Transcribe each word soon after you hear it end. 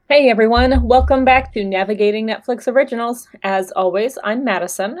Hey everyone, welcome back to Navigating Netflix Originals. As always, I'm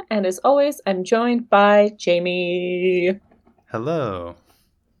Madison, and as always, I'm joined by Jamie. Hello.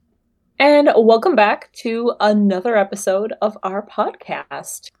 And welcome back to another episode of our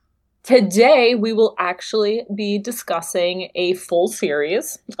podcast. Today, we will actually be discussing a full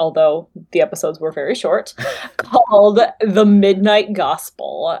series, although the episodes were very short, called The Midnight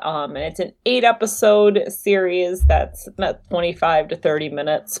Gospel. And it's an 8-episode series that's about 25 to 30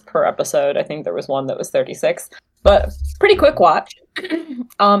 minutes per episode. I think there was one that was 36, but pretty quick watch.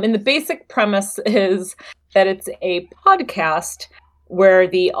 And the basic premise is that it's a podcast where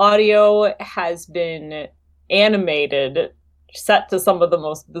the audio has been animated, set to some of the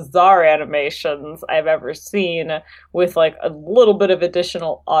most bizarre animations I've ever seen, with like a little bit of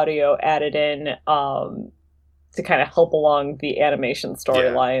additional audio added in to kind of help along the animation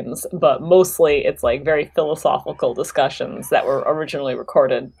storylines. But mostly it's like very philosophical discussions that were originally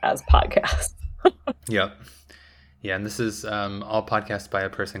recorded as podcasts. Yep. Yeah, and this is all podcast by a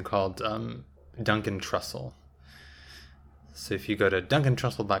person called Duncan Trussell. So if you go to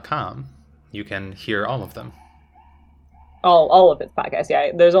duncantrussell.com, you can hear all of them. All of its podcasts, yeah.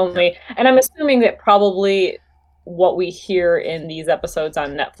 There's only, and I'm assuming that probably what we hear in these episodes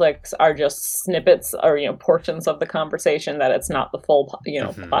on Netflix are just snippets or portions of the conversation, that it's not the full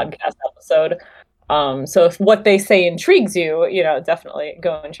podcast episode. So if what they say intrigues you, definitely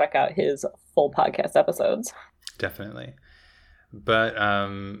go and check out his full podcast episodes. Definitely. But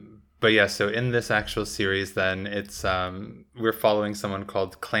yeah, so in this actual series then it's we're following someone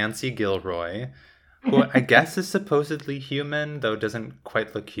called Clancy Gilroy, who I guess is supposedly human, though doesn't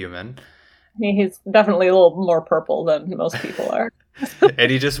quite look human. He's definitely a little more purple than most people are. And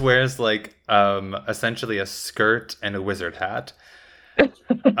he just wears like essentially a skirt and a wizard hat. But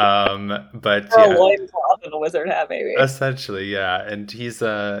or a loincloth and a wizard hat, maybe. Essentially, yeah. And he's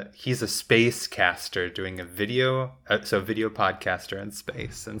a space caster doing a video podcaster in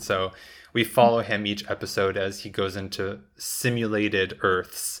space. And so we follow him each episode as he goes into simulated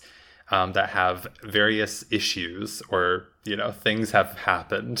Earths that have various issues, or things have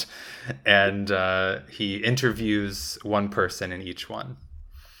happened, and he interviews one person in each one.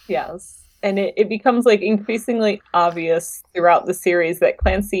 Yes, and it becomes like increasingly obvious throughout the series that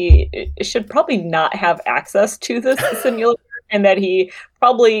Clancy should probably not have access to this simulator, and that he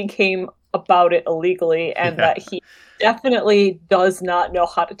probably came about it illegally, and that he definitely does not know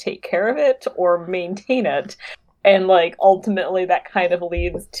how to take care of it or maintain it. And like ultimately that kind of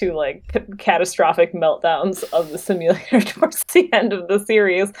leads to like catastrophic meltdowns of the simulator towards the end of the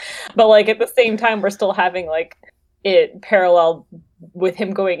series. But like at the same time, we're still having like it parallel with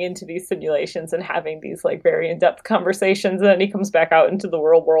him going into these simulations and having these like very in-depth conversations, and then he comes back out into the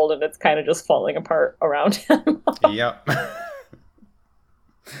real world and it's kind of just falling apart around him. Yep.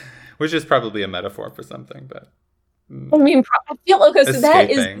 Which is probably a metaphor for something, but I mean, I feel okay, so that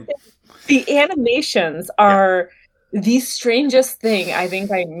is, the animations are the strangest thing I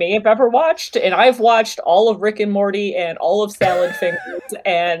think I may have ever watched, and I've watched all of Rick and Morty and all of Salad Fingers,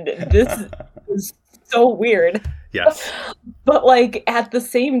 and this is so weird. Yes. But like at the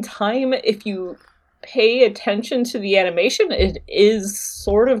same time, if you pay attention to the animation, it is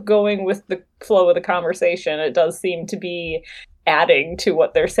sort of going with the flow of the conversation. It does seem to be adding to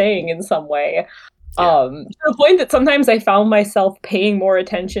what they're saying in some way. To the point that sometimes I found myself paying more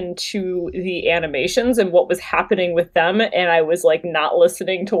attention to the animations and what was happening with them, and I was like not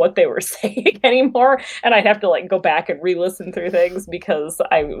listening to what they were saying anymore, and I'd have to like go back and re-listen through things because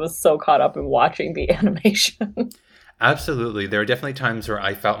I was so caught up in watching the animation. Absolutely. There are definitely times where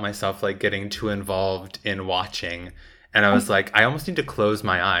I felt myself like getting too involved in watching, and I was like, I almost need to close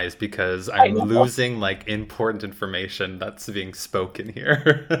my eyes because I'm losing like important information that's being spoken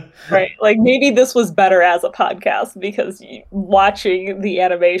here. Right. Like maybe this was better as a podcast because watching the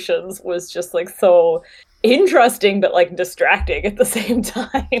animations was just like so interesting, but like distracting at the same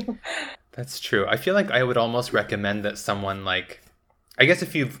time. That's true. I feel like I would almost recommend that someone like, I guess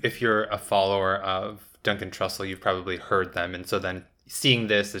if you're a follower of Duncan Trussell, you've probably heard them. And so then seeing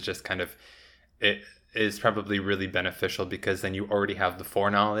this is just kind of, it is probably really beneficial because then you already have the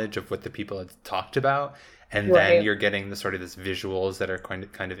foreknowledge of what the people have talked about, and then you're getting the sort of this visuals that are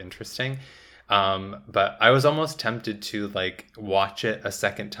kind of interesting. But I was almost tempted to like watch it a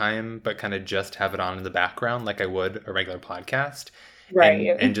second time, but kind of just have it on in the background like I would a regular podcast,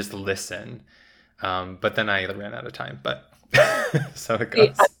 and just listen. But then I ran out of time. But so it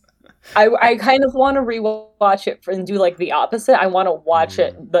goes. I kind of want to rewatch it and do like the opposite. I want to watch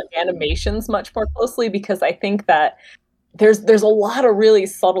the animations much more closely because I think that there's a lot of really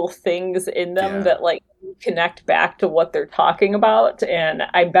subtle things in them that like connect back to what they're talking about, and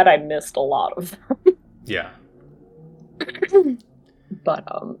I bet I missed a lot of them. Yeah. But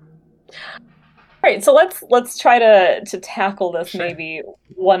all right, so let's try to tackle this maybe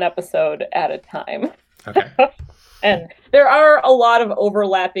one episode at a time. Okay. And there are a lot of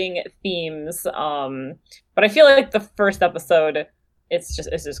overlapping themes, but I feel like the first episode it's just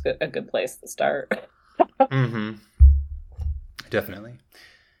a good place to start. Mm-hmm. Definitely.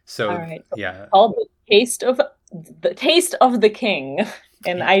 So all right, yeah, called the Taste of the King,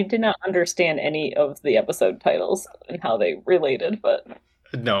 and I did not understand any of the episode titles and how they related, but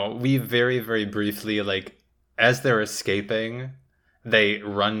no, we very, very briefly, like, as they're escaping, they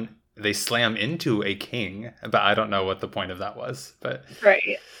slam into a king, but I don't know what the point of that was, but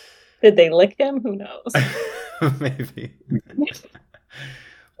right. Did they lick him? Who knows? maybe.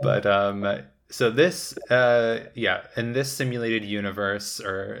 But so this in this simulated universe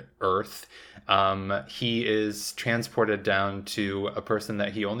or Earth, he is transported down to a person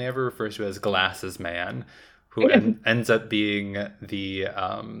that he only ever refers to as Glasses Man, who ends up being the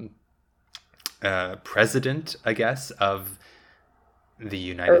president, I guess, of the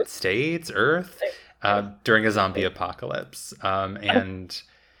United States, Earth, during a zombie apocalypse. And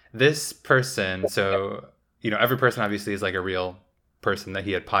this person, so, every person obviously is like a real person that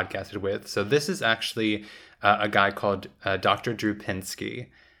he had podcasted with. So this is actually a guy called Dr. Drew Pinsky,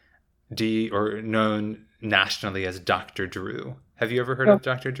 or known nationally as Dr. Drew. Have you ever heard of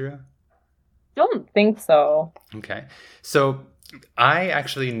Dr. Drew? Don't think so. Okay. So I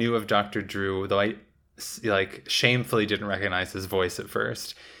actually knew of Dr. Drew, though I shamefully didn't recognize his voice at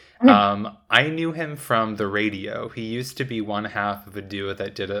first. I knew him from the radio. He used to be one half of a duo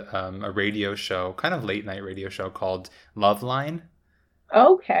that did a radio show, kind of late night radio show called Loveline.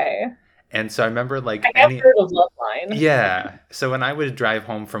 Okay. And so I remember I have heard of Loveline. Yeah. So when I would drive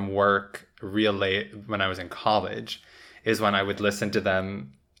home from work real late when I was in college is when I would listen to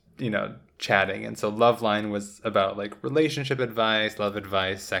them, chatting. And so Loveline was about like relationship advice, love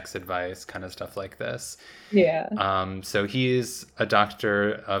advice, sex advice, kind of stuff like this. Yeah. So he is a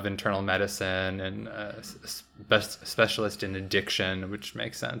doctor of internal medicine and a specialist in addiction, which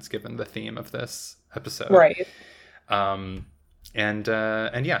makes sense given the theme of this episode. Right. And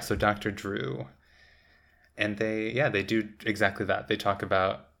yeah, so Dr. Drew, and they do exactly that. They talk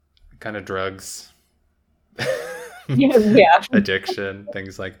about kind of drugs, yeah, addiction,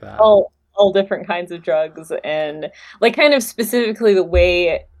 things like that. All different kinds of drugs, and like kind of specifically the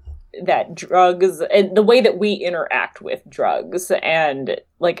way that drugs and the way that we interact with drugs, and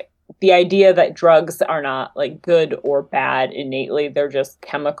like the idea that drugs are not like good or bad innately, they're just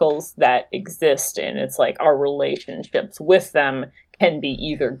chemicals that exist, and it's like our relationships with them can be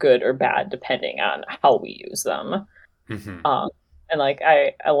either good or bad depending on how we use them. Mm-hmm. And like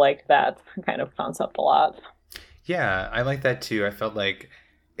I liked that kind of concept a lot. Yeah, I like that too. I felt like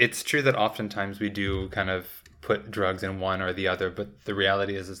it's true that oftentimes we do kind of put drugs in one or the other, but the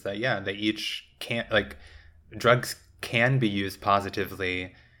reality is that they each can't, like, drugs can be used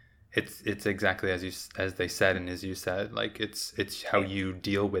positively. It's exactly as they said and as you said, like it's how you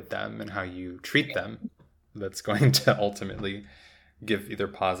deal with them and how you treat them that's going to ultimately give either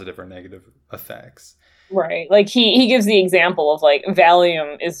positive or negative effects. Right. Like he gives the example of like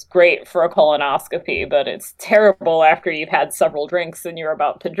Valium is great for a colonoscopy, but it's terrible after you've had several drinks and you're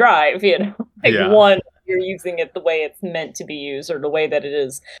about to drive, one, you're using it the way it's meant to be used or the way that it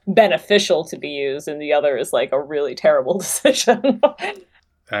is beneficial to be used, and the other is like a really terrible decision.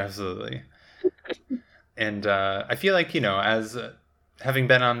 Absolutely. And I feel like, as having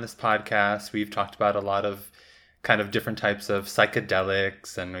been on this podcast, we've talked about a lot of kind of different types of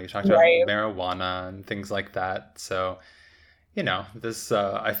psychedelics, and we talked about marijuana and things like that. So, this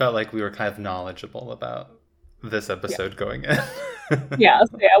I felt like we were kind of knowledgeable about this episode going in. yeah,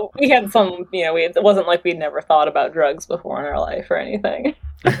 we had some, it wasn't like we'd never thought about drugs before in our life or anything.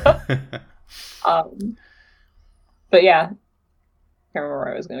 But yeah, I can't remember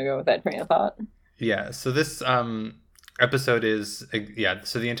where I was going to go with that train of thought. Yeah, so this episode is,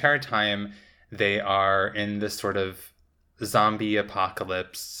 so the entire time they are in this sort of zombie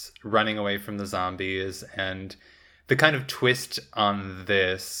apocalypse, running away from the zombies, and the kind of twist on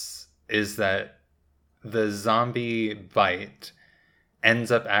this is that the zombie bite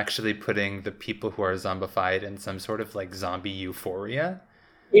ends up actually putting the people who are zombified in some sort of like zombie euphoria.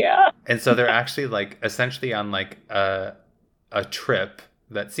 Yeah. And so they're actually like essentially on like a trip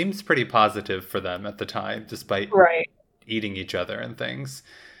that seems pretty positive for them at the time, despite eating each other and things.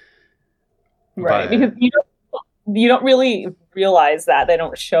 Right, because you don't really realize that. They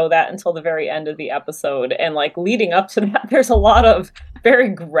don't show that until the very end of the episode. And like leading up to that, there's a lot of very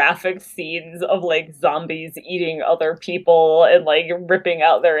graphic scenes of like zombies eating other people and like ripping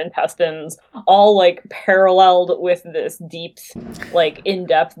out their intestines, all like paralleled with this deep, like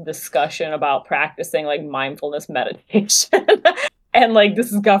in-depth discussion about practicing like mindfulness meditation. And like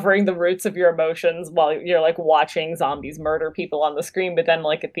discovering the roots of your emotions while you're like watching zombies murder people on the screen. But then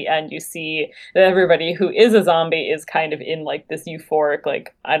like at the end you see that everybody who is a zombie is kind of in like this euphoric,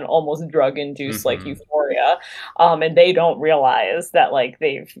 like an almost drug induced like euphoria. And they don't realize that like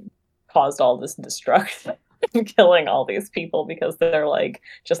they've caused all this destruction and killing all these people because they're like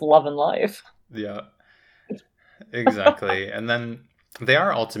just loving life. Yeah, exactly. And then they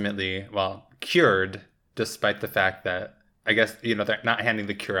are ultimately, well, cured, despite the fact that I guess, you know, they're not handing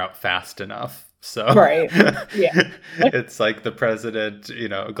the cure out fast enough. So right. Yeah. It's like the president, you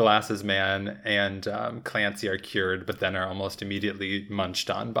know, Glasses Man and Clancy are cured, but then are almost immediately munched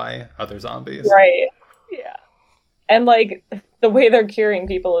on by other zombies. Right. Yeah. And like the way they're curing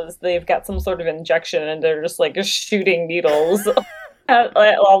people is they've got some sort of injection and they're just like shooting needles at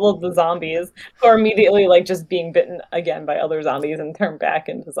all of the zombies who are immediately like just being bitten again by other zombies and turned back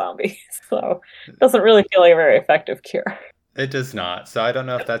into zombies. So it doesn't really feel like a very effective cure. It does not. So I don't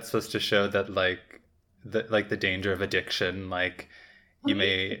know if that's supposed to show that like the danger of addiction, like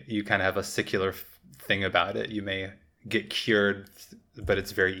you kind of have a secular thing about it. You may get cured, but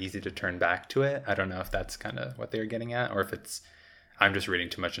it's very easy to turn back to it. I don't know if that's kind of what they were getting at, or if I'm just reading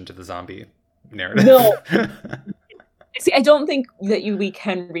too much into the zombie narrative. No. See, I don't think that we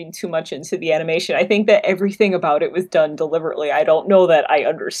can read too much into the animation. I think that everything about it was done deliberately. I don't know that I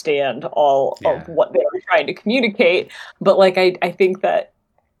understand all of what they were trying to communicate, but like I think that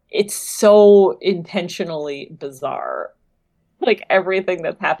it's so intentionally bizarre. Like everything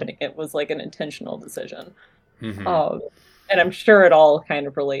that's happening, it was like an intentional decision. And I'm sure it all kind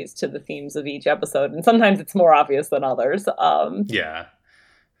of relates to the themes of each episode, and sometimes it's more obvious than others.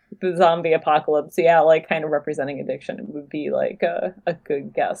 The zombie apocalypse, like kind of representing addiction would be like a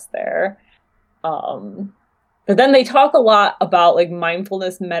good guess there. But then they talk a lot about like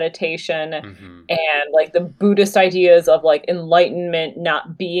mindfulness meditation and like the Buddhist ideas of like enlightenment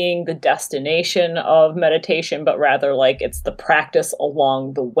not being the destination of meditation, but rather like it's the practice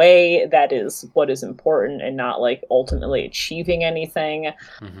along the way that is what is important and not like ultimately achieving anything.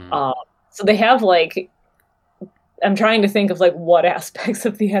 So they have like, I'm trying to think of like what aspects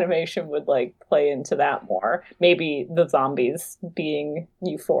of the animation would like play into that more. Maybe the zombies being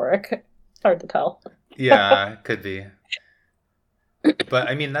euphoric. Hard to tell. Yeah, could be. But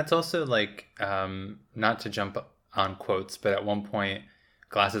I mean, that's also like, not to jump on quotes, but at one point,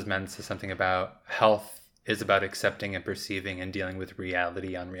 Glasses Man says something about health is about accepting and perceiving and dealing with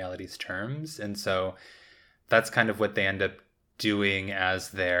reality on reality's terms. And so that's kind of what they end up doing as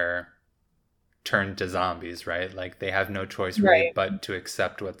they're turned to zombies, right? Like they have no choice really but to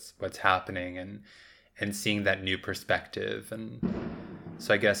accept what's happening and seeing that new perspective. And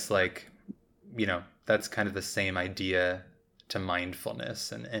so I guess like, you know, that's kind of the same idea to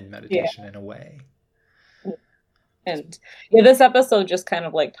mindfulness and meditation in a way. And this episode just kind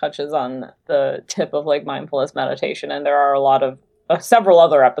of like touches on the tip of like mindfulness meditation, and there are a lot of several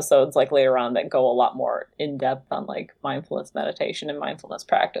other episodes like later on that go a lot more in depth on like mindfulness meditation and mindfulness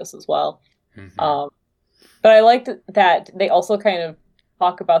practice as well. But I liked that they also kind of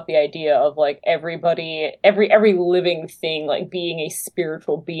talk about the idea of like everybody, every living thing like being a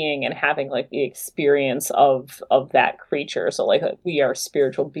spiritual being and having like the experience of that creature. So like we are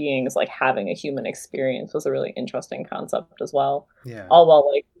spiritual beings, like having a human experience was a really interesting concept as well. Yeah. All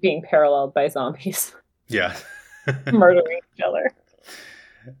while like being paralleled by zombies. Yeah. Murdering each other.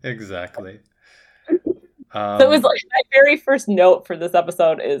 Exactly. So it was like my very first note for this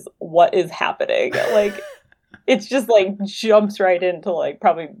episode is what is happening? Like it's just like jumps right into like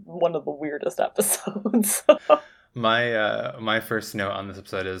probably one of the weirdest episodes. My first note on this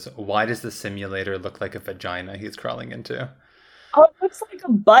episode is, why does the simulator look like a vagina he's crawling into? Oh, it looks like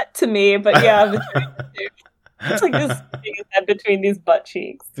a butt to me, but yeah, it's like this thing is head between these butt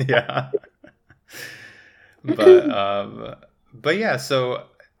cheeks. Yeah. But yeah, so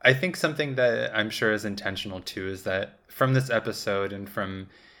I think something that I'm sure is intentional too is that from this episode and from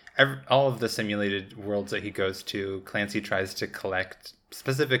all of the simulated worlds that he goes to, Clancy tries to collect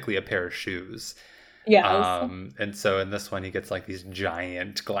specifically a pair of shoes. Yeah. And so in this one, he gets like these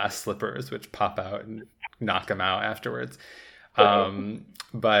giant glass slippers which pop out and knock him out afterwards.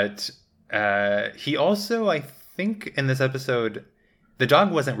 But he also, I think in this episode, the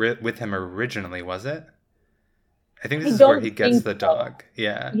dog wasn't with him originally, was it? I think I this is where don't he gets think the so. dog.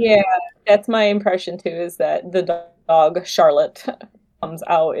 Yeah. Yeah, that's my impression too, is that the dog Charlotte comes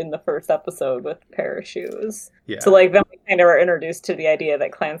out in the first episode with a pair of shoes. So Yeah. like then we kind of are introduced to the idea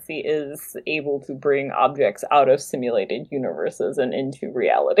that Clancy is able to bring objects out of simulated universes and into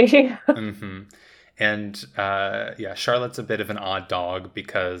reality. Hmm. And yeah, Charlotte's a bit of an odd dog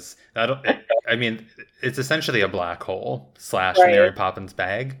because I mean, it's essentially a black hole slash Mary Right. Poppins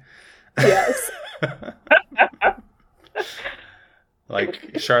bag. Yes.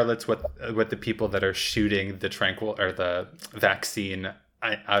 Like Charlotte's with the people that are shooting the tranquil or the vaccine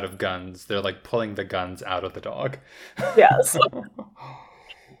out of guns. They're like pulling the guns out of the dog. Yes.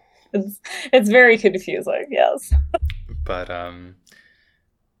 It's very confusing, yes. But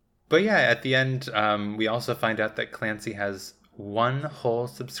but yeah, at the end, we also find out that Clancy has one whole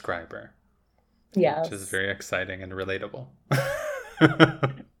subscriber, which is Yes. very exciting and relatable.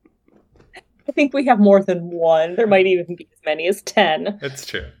 I think we have more than one. There might even be as many as 10. It's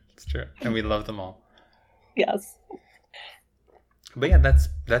true. It's true. And we love them all. Yes. But yeah, that's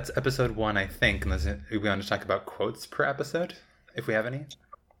episode 1, I think. Unless we want to talk about quotes per episode, if we have any.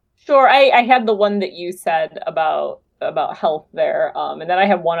 Sure. I had the one that you said about health there. And then I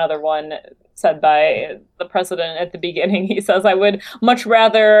have one other one said by the president at the beginning. He says, I would much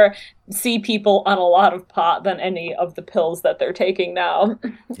rather see people on a lot of pot than any of the pills that they're taking now.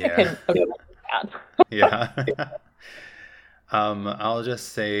 I Yeah. can agree with that. Yeah. I'll just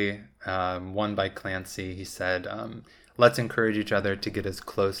say one by Clancy. He said, let's encourage each other to get as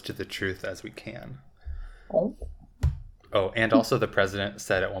close to the truth as we can. Oh. Oh, and also the president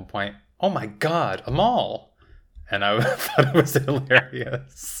said at one point, oh my God, Amal. And I thought it was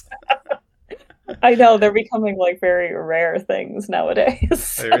hilarious. I know they're becoming like very rare things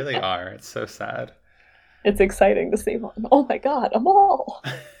nowadays. They really are. It's so sad. It's exciting to see one. Oh my God, Amal.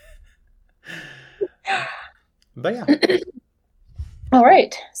 But yeah. All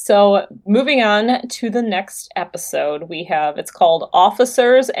right. So moving on to the next episode, it's called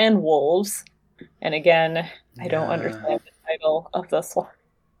Officers and Wolves. And again, I don't understand the title of this one,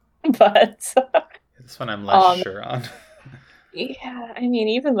 but this one I'm less sure on. yeah, I mean,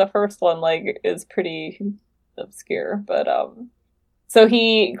 even the first one like is pretty obscure. But so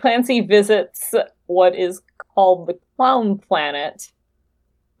Clancy visits what is called the Clown Planet,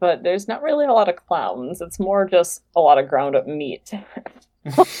 but there's not really a lot of clowns. It's more just a lot of ground up meat.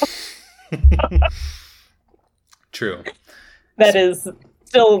 True. That is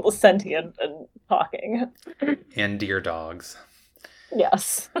still sentient and talking. And deer dogs.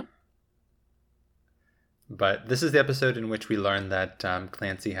 Yes. But this is the episode in which we learn that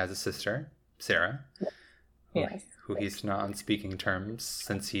Clancy has a sister, Sarah, Yes. who he's not on speaking terms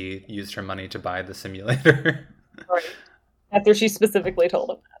since he used her money to buy the simulator. Right. After she specifically told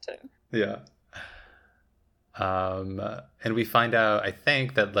him that too. Yeah. And we find out, I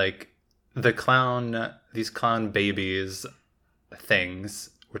think, that like these clown babies things,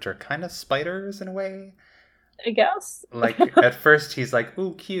 which are kind of spiders in a way. I guess. Like at first he's like,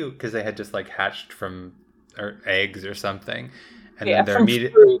 ooh, cute, because they had just like hatched from eggs or something. And Yeah, then they're from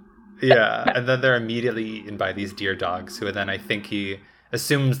immediately and then they're immediately eaten by these deer dogs, who then I think he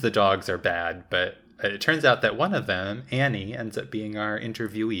assumes the dogs are bad, but it turns out that one of them, Annie, ends up being our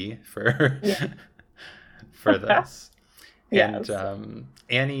interviewee for for this. Yes. And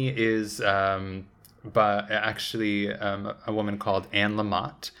Annie is but actually a woman called Anne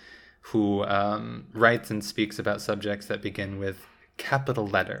Lamott, who writes and speaks about subjects that begin with capital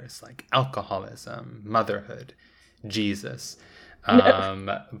letters like alcoholism, motherhood, Jesus.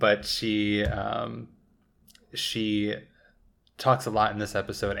 But she talks a lot in this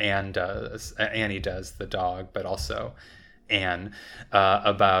episode. Annie does, the dog, but also Anne,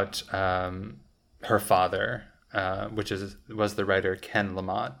 about her father, which was the writer Ken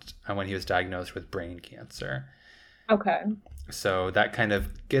Lamott, when he was diagnosed with brain cancer. Okay. So that kind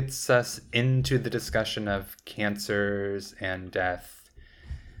of gets us into the discussion of cancers and death,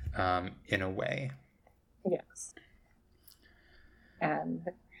 in a way. Yes. And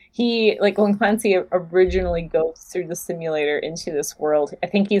when Clancy originally goes through the simulator into this world, I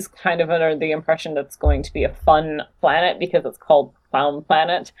think he's kind of under the impression that it's going to be a fun planet because it's called Clown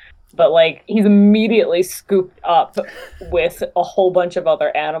Planet. But like he's immediately scooped up with a whole bunch of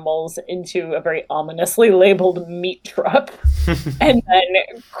other animals into a very ominously labeled meat truck, and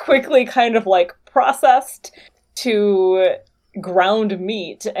then quickly kind of like processed to ground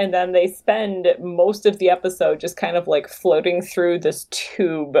meat. And then they spend most of the episode just kind of like floating through this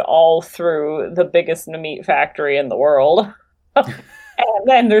tube all through the biggest meat factory in the world. And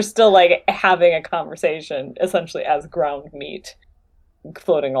then they're still like having a conversation essentially as ground meat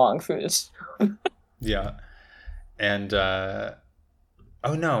floating along through this. Yeah. And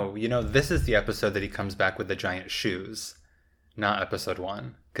oh no, this is the episode that he comes back with the giant shoes, not episode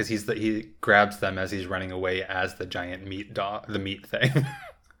 1, because he grabs them as he's running away as the giant the meat thing.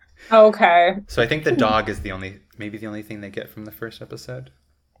 Okay. So I think the dog is maybe the only thing they get from the first episode.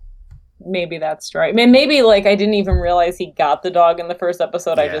 Maybe that's right. I mean, maybe like I didn't even realize he got the dog in the first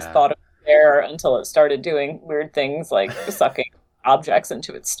episode. I just Yeah. thought it was there until it started doing weird things like sucking objects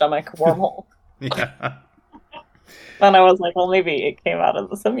into its stomach wormhole. Yeah. And I was like, well, maybe it came out of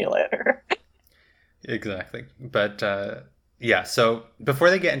the simulator. Exactly. But yeah, so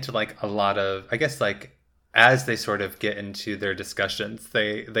before they get into like a lot of, I guess like as they sort of get into their discussions,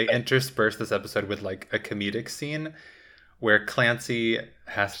 they intersperse this episode with like a comedic scene where Clancy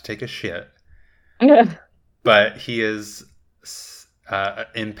has to take a shit, but he is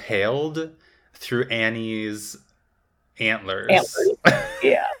impaled through Annie's antlers.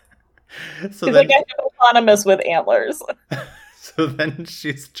 Yeah. So He's then, like autonomous with antlers. so then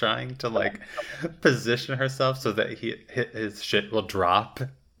she's trying to like position herself so that his shit will drop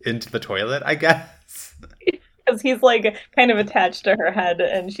into the toilet, I guess. Because he's like kind of attached to her head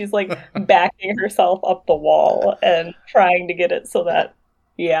and she's like backing herself up the wall and trying to get it so that,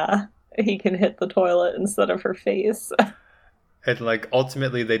 yeah, he can hit the toilet instead of her face. And like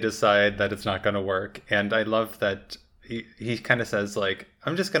ultimately they decide that it's not going to work. And I love that he kind of says like,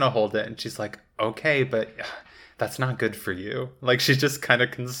 I'm just going to hold it. And she's like, okay, but that's not good for you. Like she's just kind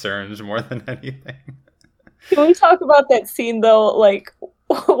of concerned more than anything. Can we talk about that scene though? Like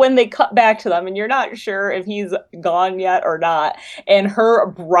when they cut back to them and you're not sure if he's gone yet or not. And her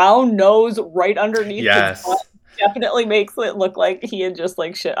brown nose right underneath his butt definitely makes it look like he had just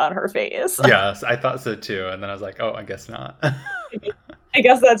like shit on her face. Yes, I thought so too. And then I was like, oh, I guess not. I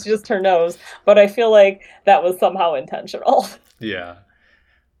guess that's just her nose, but I feel like that was somehow intentional. Yeah.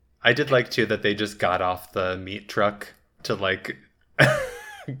 I did like too that they just got off the meat truck to like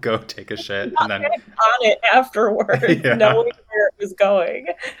go take a shit and then on it afterwards, Yeah. knowing where it was going.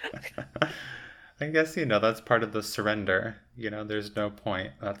 I guess that's part of the surrender. There's no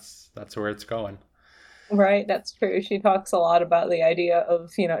point. That's where it's going. Right, that's true. She talks a lot about the idea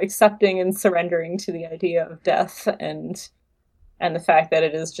of, accepting and surrendering to the idea of death and the fact that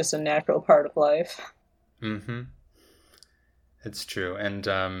it is just a natural part of life. Mm-hmm. It's true. And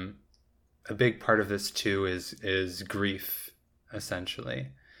a big part of this too is grief, essentially.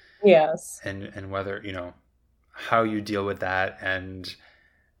 Yes. And whether, how you deal with that. And,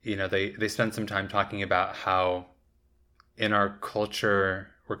 they spend some time talking about how in our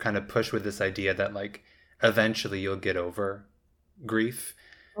culture, we're kind of pushed with this idea that like eventually you'll get over grief.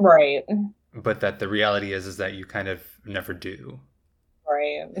 Right. But that the reality is that you kind of never do.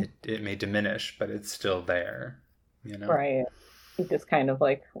 Right. It may diminish, but it's still there, Right. You just kind of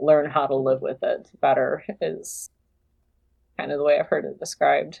like learn how to live with it better is kind of the way I've heard it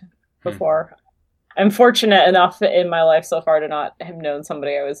described before. I'm fortunate enough in my life so far to not have known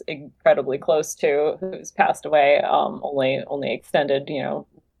somebody I was incredibly close to who's passed away. Only extended,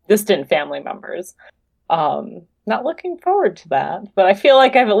 distant family members. Not looking forward to that, but I feel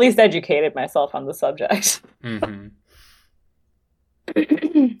like I've at least educated myself on the subject. Mm-hmm.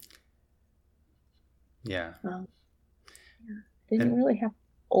 Yeah. Didn't really have a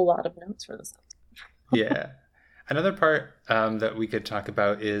whole lot of notes for this. Yeah. Another part that we could talk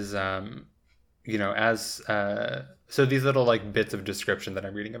about is, so these little like bits of description that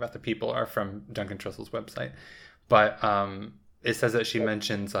I'm reading about the people are from Duncan Trussell's website, but it says that she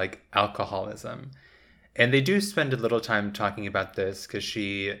mentions like alcoholism, and they do spend a little time talking about this because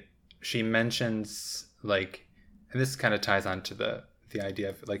she mentions like, and this kind of ties on to the idea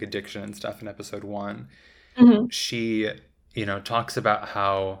of like addiction and stuff in episode 1. Mm-hmm. She talks about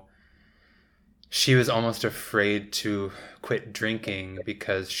how she was almost afraid to quit drinking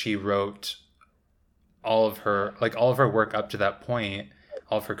because she wrote all of her work up to that point,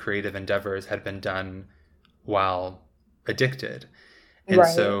 all of her creative endeavors had been done while addicted. And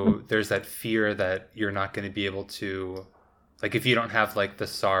Right. So there's that fear that you're not going to be able to, like, if you don't have like the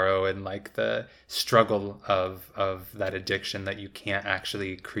sorrow and like the struggle of that addiction, that you can't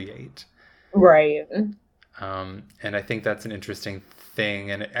actually create. Right. And I think that's an interesting thing.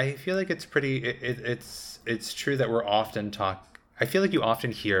 And I feel like it's it's true that we're often I feel like you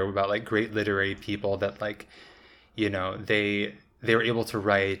often hear about like great literary people that like, they were able to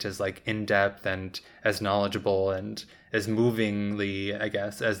write as like in-depth and as knowledgeable and as movingly, I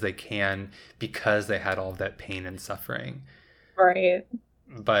guess, as they can because they had all of that pain and suffering. Right.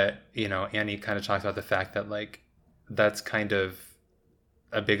 But, Annie kind of talks about the fact that like, that's kind of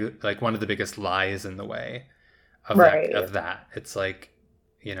a big, like one of the biggest lies in the way of Right. that. It's like,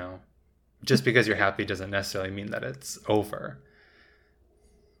 just because you're happy doesn't necessarily mean that it's over.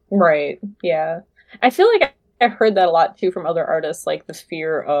 Right. Yeah. I feel like I've heard that a lot too from other artists, like the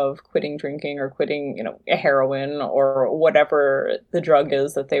fear of quitting drinking or quitting, heroin or whatever the drug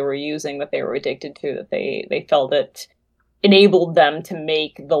is that they were using, that they were addicted to, that they felt it enabled them to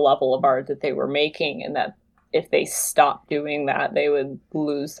make the level of art that they were making, and that if they stopped doing that, they would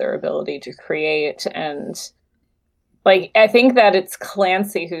lose their ability to create. And like, I think that it's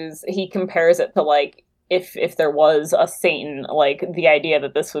Clancy he compares it to like if there was a Satan, like the idea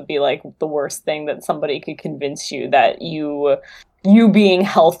that this would be like the worst thing that somebody could convince you that you being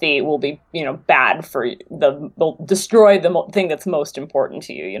healthy will be, bad for they'll destroy the thing that's most important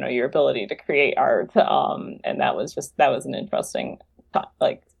to you, your ability to create art. And that was an interesting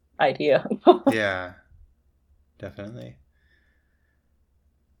like idea. Yeah, definitely.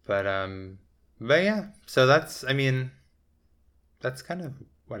 But yeah, so that's kind of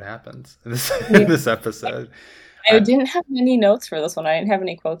what happens in this episode. I didn't have many notes for this one. I didn't have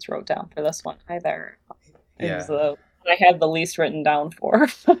any quotes wrote down for this one either. It was I had the least written down for.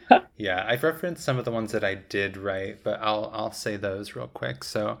 Yeah, I've referenced some of the ones that I did write, but I'll say those real quick.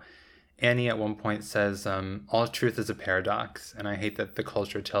 So Annie at one point says, all truth is a paradox, and I hate that the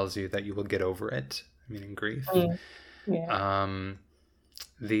culture tells you that you will get over it, meaning grief. Yeah.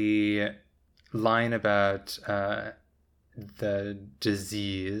 The line about the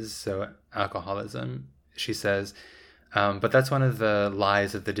disease, so alcoholism, she says, but that's one of the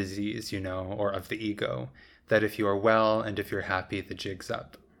lies of the disease, or of the ego, that if you are well and if you're happy, the jig's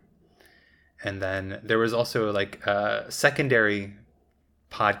up. And then there was also like a secondary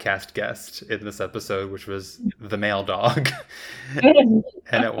podcast guest in this episode, which was the male dog. And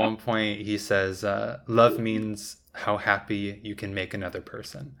at one point he says, love means how happy you can make another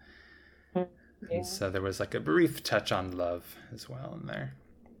person. Yeah. And so there was like a brief touch on love as well in there.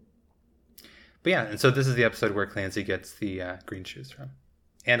 But yeah, and so this is the episode where Clancy gets the green shoes from.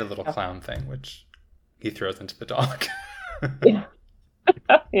 And a little clown thing, which he throws into the dog. Yeah.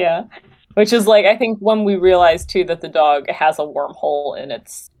 Yeah. Which is like, I think when we realized too that the dog has a wormhole in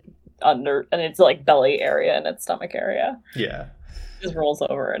its like belly area and its stomach area. Yeah. It just rolls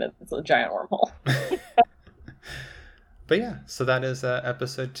over and it's a giant wormhole. But yeah, so that is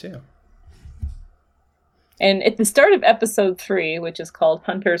episode 2. And at the start of episode 3, which is called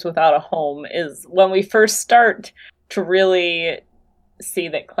Hunters Without a Home, is when we first start to really see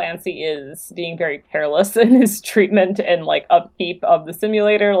that Clancy is being very careless in his treatment and like upkeep of the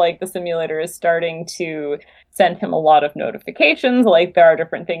simulator. Like the simulator is starting to send him a lot of notifications, like there are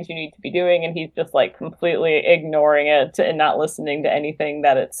different things you need to be doing, and he's just like completely ignoring it and not listening to anything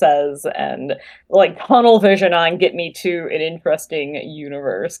that it says, and like tunnel vision on get me to an interesting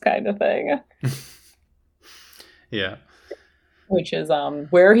universe kind of thing. Yeah. Which is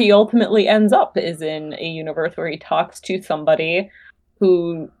where he ultimately ends up, is in a universe where he talks to somebody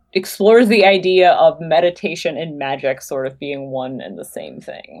who explores the idea of meditation and magic sort of being one and the same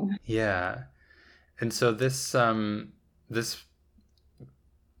thing. Yeah. And so this this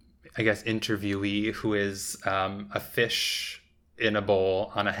I guess interviewee, who is a fish in a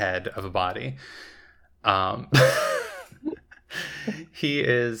bowl on a head of a body, he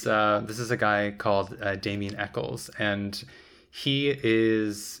is this is a guy called Damien Eccles, and he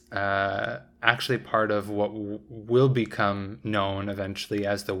is actually part of what will become known eventually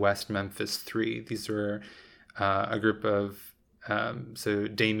as the West Memphis Three. These were a group of so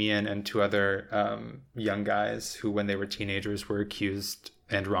Damien and 2 other young guys who, when they were teenagers, were accused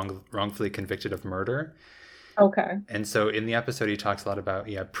and wrongfully convicted of murder. Okay. And so in the episode, he talks a lot about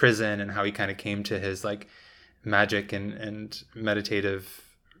prison and how he kind of came to his like magic and meditative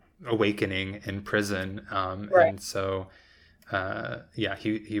awakening in prison. Right. And so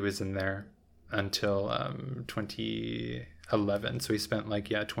he was in there until 2011. So he spent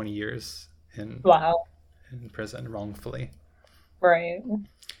 20 years in prison wrongfully. Right.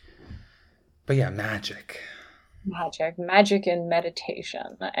 But yeah, magic and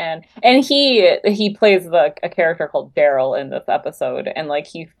meditation, and he plays a character called Daryl in this episode, and like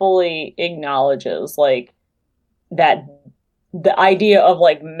he fully acknowledges like that the idea of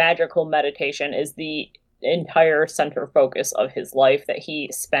like magical meditation is the entire center focus of his life, that he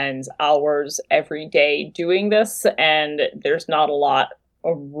spends hours every day doing this, and there's not a lot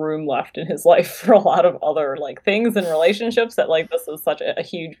of room left in his life for a lot of other like things and relationships, that like this is such a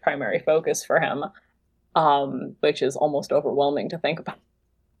huge primary focus for him, which is almost overwhelming to think about.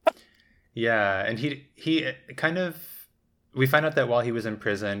 Yeah, and he kind of, we find out that while he was in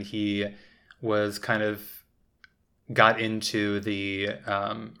prison, he was kind of got into the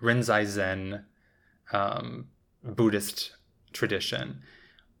Rinzai Zen Buddhist tradition,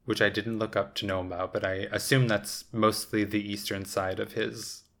 which I didn't look up to know about, but I assume that's mostly the eastern side of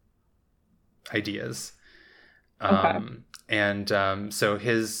his ideas. Okay. So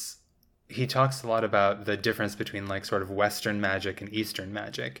he talks a lot about the difference between like sort of Western magic and Eastern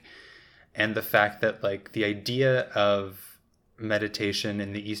magic, and the fact that like the idea of meditation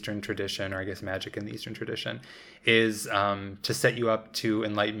in the Eastern tradition, or I guess magic in the Eastern tradition, is to set you up to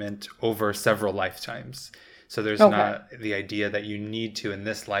enlightenment over several lifetimes. So there's not the idea that you need to in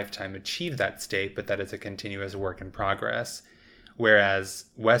this lifetime achieve that state, but that it's a continuous work in progress. Whereas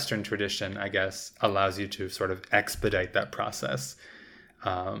Western tradition, I guess, allows you to sort of expedite that process.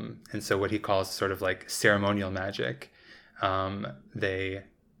 And so what he calls sort of like ceremonial magic, they,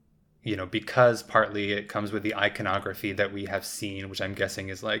 because partly it comes with the iconography that we have seen, which I'm guessing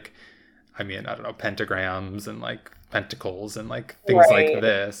is like, I don't know, pentagrams and like pentacles and like things like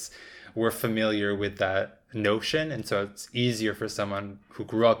this. We're familiar with that notion. And so it's easier for someone who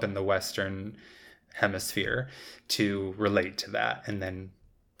grew up in the Western hemisphere to relate to that and then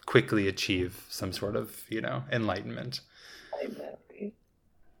quickly achieve some sort of, enlightenment.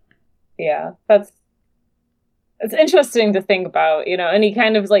 Yeah, it's interesting to think about, and he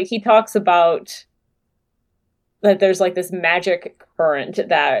kind of like, he talks about that there's like this magic current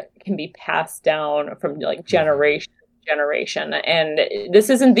that can be passed down from like generation to generation. And this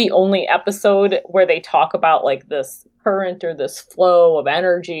isn't the only episode where they talk about like this current or this flow of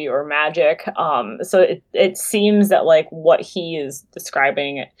energy or magic. So it seems that like what he is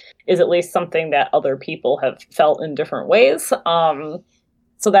describing is at least something that other people have felt in different ways.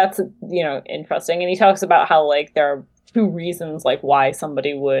 So that's, interesting. And he talks about how like there are two reasons like why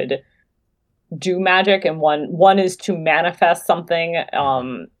somebody would do magic, and one is to manifest something,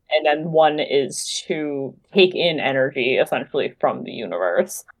 and then one is to take in energy essentially from the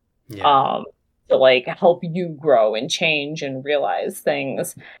universe. To like help you grow and change and realize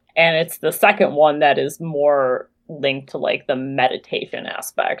things. And it's the second one that is more linked to like the meditation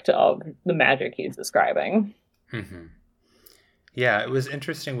aspect of the magic he's describing. Mm-hmm. Yeah, it was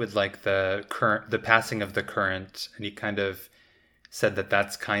interesting with like the passing of the current, and he kind of said that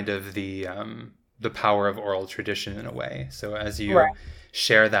that's kind of the power of oral tradition in a way. So as you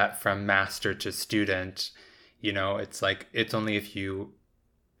share that from master to student, it's like, it's only if you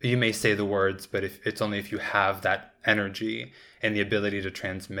may say the words, but it's only if you have that energy and the ability to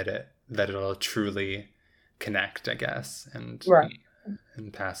transmit it that it'll truly connect, I guess, and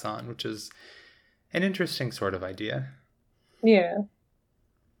pass on, which is an interesting sort of idea. Yeah.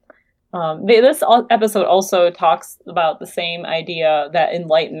 This episode also talks about the same idea that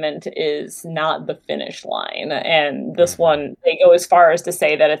enlightenment is not the finish line. And this one, they go as far as to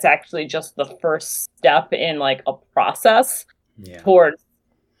say that it's actually just the first step in like a process towards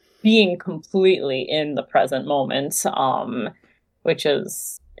being completely in the present moment, which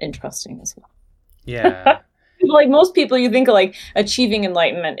is interesting as well. Yeah. Like most people, you think like achieving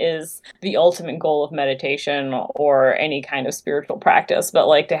enlightenment is the ultimate goal of meditation or any kind of spiritual practice, but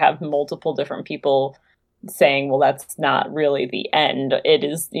like to have multiple different people saying, well, that's not really the end.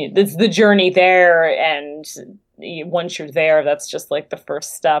 It's the journey there, and once you're there, that's just like the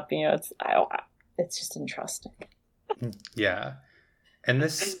first step. It's just interesting. Yeah, and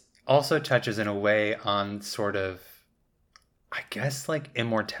this also touches in a way on sort of, I guess, like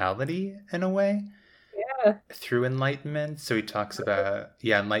immortality in a way. Through enlightenment. So he talks about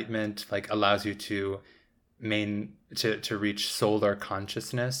enlightenment like allows you to reach solar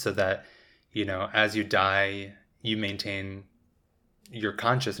consciousness, so that as you die you maintain your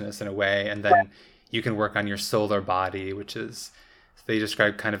consciousness in a way, and then you can work on your solar body, which is, they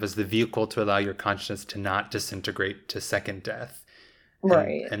describe kind of as the vehicle to allow your consciousness to not disintegrate to second death.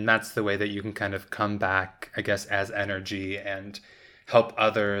 And that's the way that you can kind of come back, I guess, as energy and help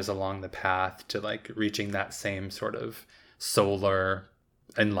others along the path to like reaching that same sort of solar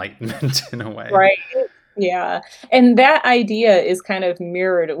enlightenment in a way. Right. Yeah. And that idea is kind of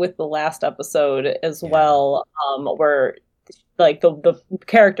mirrored with the last episode as well, where like the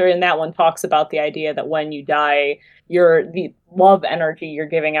character in that one talks about the idea that when you die, the love energy you're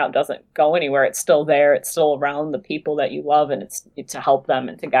giving out doesn't go anywhere. It's still there. It's still around the people that you love, and it's to help them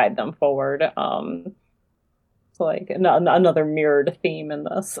and to guide them forward. Like another mirrored theme in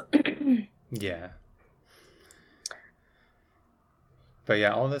this. Yeah. But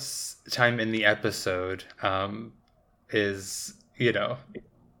yeah, all this time in the episode is,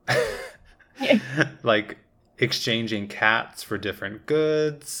 like exchanging cats for different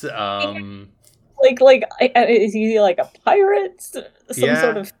goods. Like is he like a pirate? Some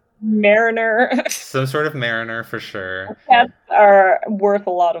sort of mariner? Some sort of mariner for sure. Cats are worth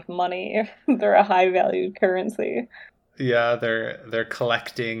a lot of money. They're a high valued currency. Yeah, they're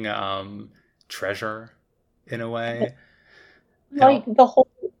collecting treasure in a way. And Like the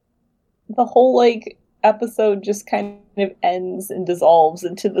whole like episode just kind of ends and dissolves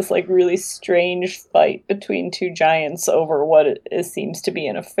into this like really strange fight between two giants over what seems to be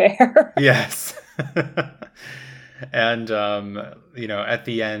an affair. yes. And at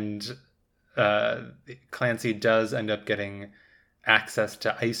the end, uh, Clancy does end up getting access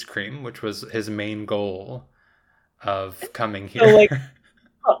to ice cream, which was his main goal of coming So like here.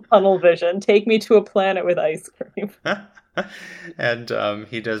 tunnel vision, take me to a planet with ice cream. And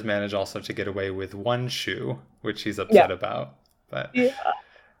he does manage also to get away with one shoe, which he's Yeah, upset about. But yeah.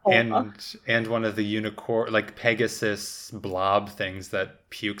 Aw. and one of the unicorn like Pegasus blob things that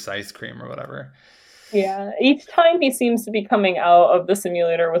pukes ice cream or whatever. Yeah, each time he seems to be coming out of the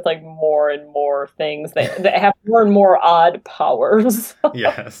simulator with like more and more things that have more and more odd powers.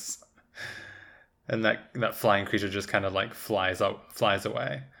 Yes. And that flying creature just kind of like flies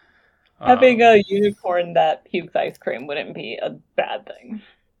away. Having Um, a unicorn that pukes ice cream wouldn't be a bad thing.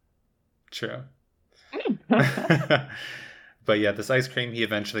 true. But yeah, this ice cream he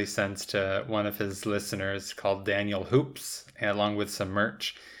eventually sends to one of his listeners called Daniel Hoops, along with some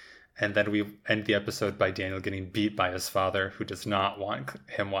merch. And then we end the episode by Daniel getting beat by his father, who does not want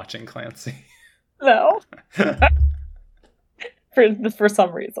him watching Clancy. No, for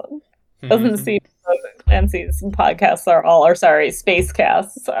some reason. Doesn't seem that Clancy's podcasts are all, or sorry, space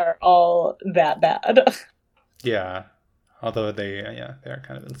casts are all that bad. Yeah, although they're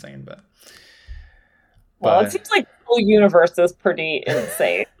kind of insane, Well, it but seems like the whole universe is pretty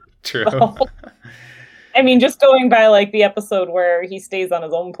insane. true. So, I mean, just going by like the episode where he stays on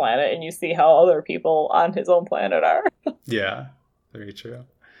his own planet and you see how other people on his own planet are. Yeah, very true.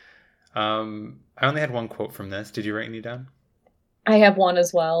 I only had one quote from this. Did you write any down? I have one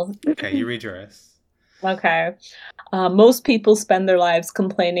as well. Okay, you read yours. Okay. Most people spend their lives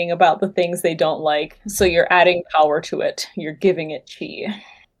complaining about the things they don't like, so you're adding power to it. You're giving it chi.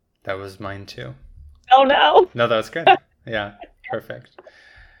 That was mine too. Oh no! No, that was good. Yeah, perfect.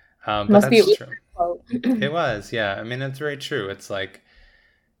 But Must be that's true. quote. It was, yeah. I mean, it's very true. It's like,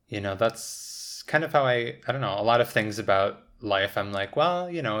 that's kind of how I don't know, a lot of things about life. I'm like, well,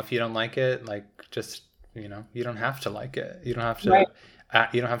 if you don't like it, like, just, you don't have to like it. You don't have to, Right.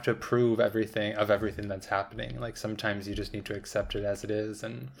 you don't have to approve everything that's happening. Like, sometimes you just need to accept it as it is.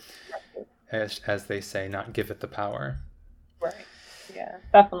 And as they say, not give it the power. Right. Yeah,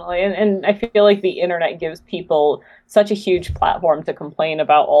 definitely. And I feel like the internet gives people such a huge platform to complain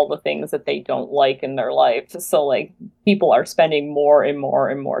about all the things that they don't like in their life. So like people are spending more and more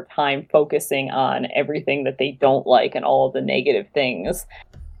and more time focusing on everything that they don't like and all of the negative things.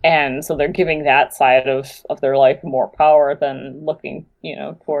 And so they're giving that side of their life more power than looking,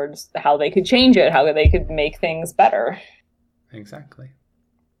 towards how they could change it, how they could make things better. Exactly.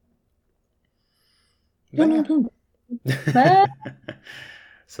 But yeah.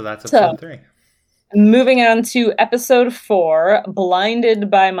 So that's episode 3. Moving on to episode 4, Blinded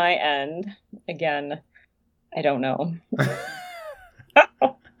by My End. Again, I don't know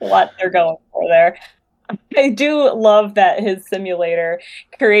what they're going for there. I do love that his simulator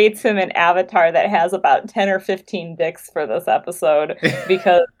creates him an avatar that has about 10 or 15 dicks for this episode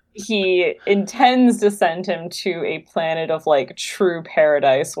because he intends to send him to a planet of like true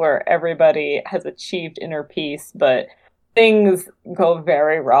paradise where everybody has achieved inner peace, but things go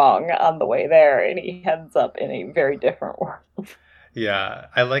very wrong on the way there and he ends up in a very different world. Yeah,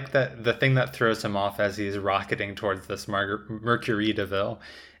 I like that the thing that throws him off as he's rocketing towards this Mercury Deville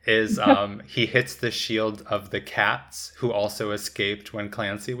is he hits the shield of the cats who also escaped when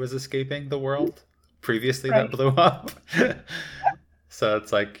Clancy was escaping the world previously Right. that blew up. So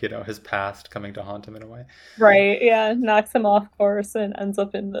it's like, his past coming to haunt him in a way. Right, yeah, knocks him off course and ends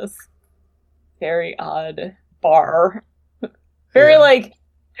up in this very odd bar. Very Yeah. like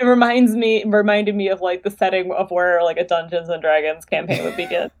it reminded me of like the setting of where like a Dungeons and Dragons campaign would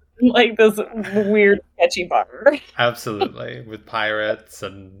begin. Like this weird sketchy bar. Absolutely. With pirates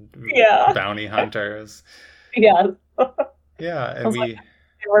and Yeah. bounty hunters. Yeah. Yeah, I and was like,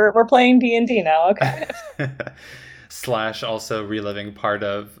 we're playing D&D now, okay. Slash also reliving part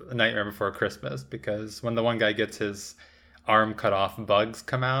of Nightmare Before Christmas, because when the one guy gets his arm cut off, bugs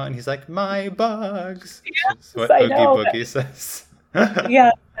come out and he's like, my bugs. That's what I Oogie know. Boogie says. Yeah,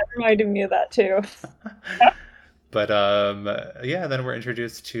 that reminded me of that too. But yeah, then we're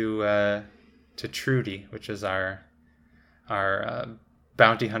introduced to Trudy, which is our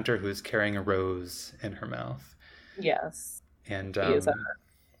bounty hunter who's carrying a rose in her mouth. Yes. And He is our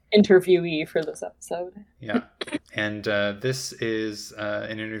interviewee for this episode. yeah, and this is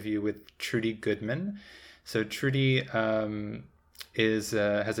an interview with Trudy Goodman. So Trudy is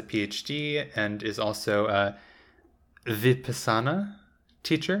has a PhD and is also a Vipassana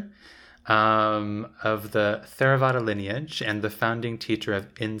teacher of the Theravada lineage and the founding teacher of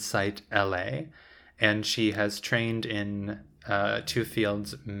Insight LA. And she has trained in two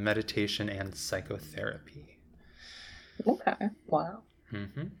fields, meditation and psychotherapy. Okay. Wow.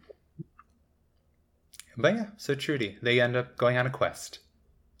 Mm-hmm. But yeah, so Trudy, they end up going on a quest.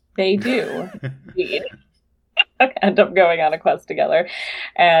 They do. Indeed. End up going on a quest together.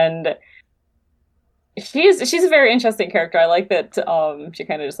 And she's a very interesting character. I like that she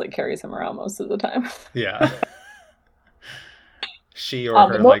kind of just like carries him around most of the time. Yeah. She or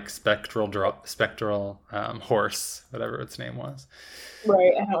her like spectral horse, whatever its name was.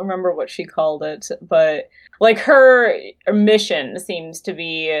 Right, I don't remember what she called it, but like her mission seems to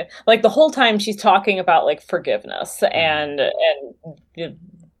be like the whole time she's talking about like forgiveness and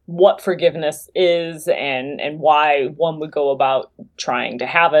what forgiveness is and why one would go about trying to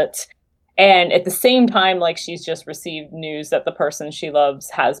have it. And at the same time, like she's just received news that the person she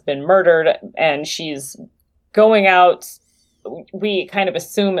loves has been murdered, and she's going out, we kind of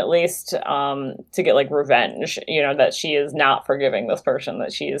assume at least to get like revenge, that she is not forgiving this person,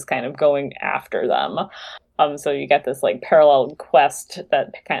 that she is kind of going after them. So you get this like parallel quest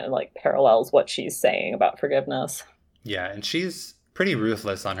that kind of like parallels what she's saying about forgiveness. Yeah, and she's pretty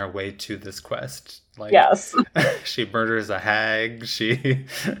ruthless on her way to this quest. Like, yes. She murders a hag. She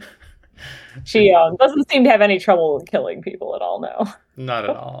doesn't seem to have any trouble killing people at all, no. Not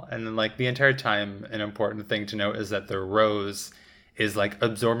at all. And then like the entire time, an important thing to note is that the rose is like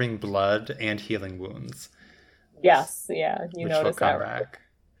absorbing blood and healing wounds. Yes, yeah. You which notice will come that. Back.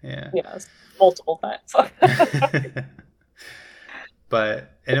 Yeah. Yes. Multiple times.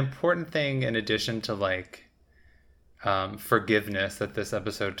 But an important thing in addition to like forgiveness that this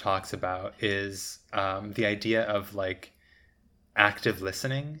episode talks about is the idea of like active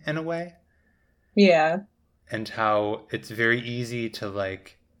listening in a way. Yeah. And how it's very easy to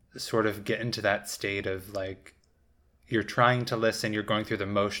like sort of get into that state of like you're trying to listen, you're going through the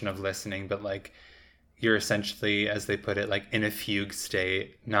motion of listening, but like you're essentially, as they put it, like in a fugue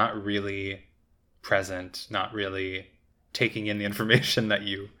state, not really present, not really taking in the information that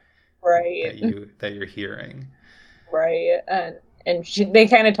you're hearing. Right. They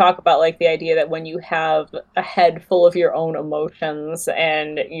kind of talk about like the idea that when you have a head full of your own emotions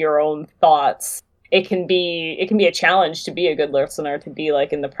and your own thoughts, it can be a challenge to be a good listener, to be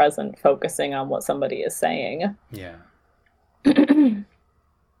like in the present, focusing on what somebody is saying. Yeah.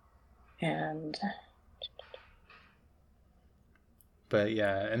 But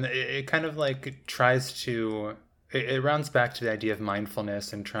yeah, and it kind of like tries to, it rounds back to the idea of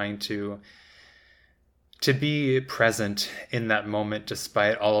mindfulness and trying to be present in that moment,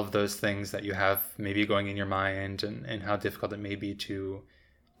 despite all of those things that you have maybe going in your mind, and how difficult it may be to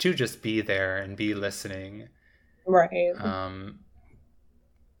just be there and be listening. Right.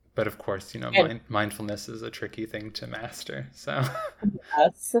 But of course, mindfulness is a tricky thing to master. So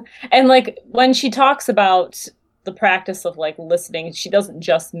yes. And like when she talks about the practice of like listening, she doesn't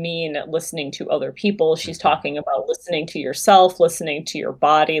just mean listening to other people. She's talking about listening to yourself, listening to your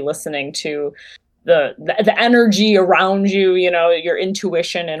body, listening to the energy around you, your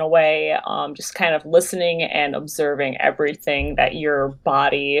intuition in a way, just kind of listening and observing everything that your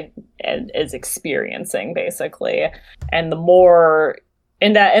body is experiencing, basically. And the more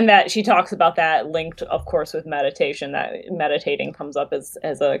in that she talks about that linked, of course, with meditation, that meditating comes up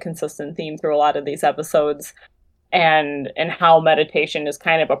as a consistent theme through a lot of these episodes. And how meditation is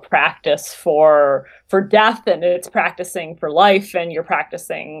kind of a practice for death, and it's practicing for life, and you're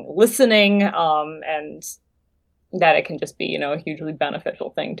practicing listening, and that it can just be, a hugely beneficial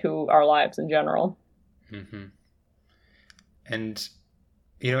thing to our lives in general. Mm-hmm. And,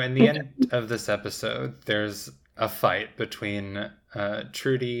 in the end of this episode, there's a fight between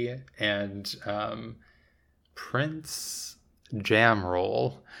Trudy and Prince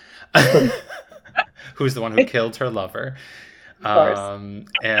Jamroll. Who's the one who killed her lover. And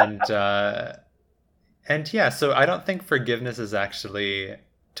yeah, so I don't think forgiveness is actually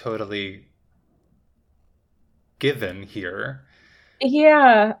totally given here.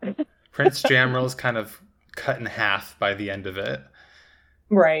 Yeah. Prince Jamroll's kind of cut in half by the end of it.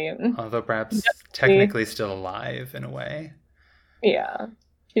 Right. Although perhaps technically still alive in a way. Yeah.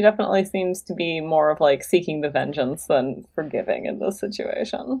 She definitely seems to be more of like seeking the vengeance than forgiving in this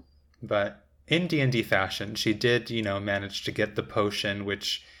situation. But in D&D fashion, she did, manage to get the potion,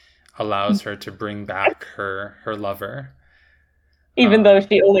 which allows her to bring back her lover. Even though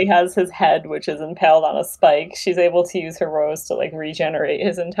she only has his head, which is impaled on a spike, she's able to use her rose to like regenerate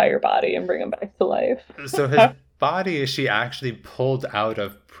his entire body and bring him back to life. So his body, she actually pulled out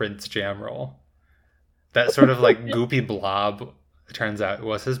of Prince Jamrel. That sort of like goopy blob, turns out,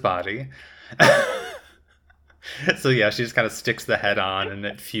 was his body. So yeah, she just kind of sticks the head on and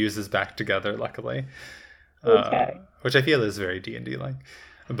it fuses back together, luckily. Okay. Which I feel is very D&D like.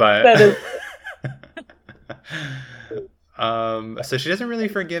 But That is... so she doesn't really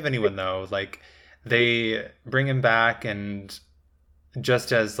forgive anyone though. Like they bring him back, and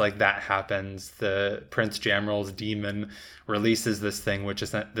just as like that happens, the Prince Jamrel's demon releases this thing, which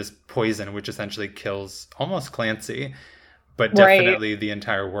is this poison, which essentially kills almost Clancy, but definitely the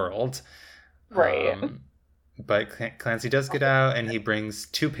entire world. Right. But Clancy does get out, and he brings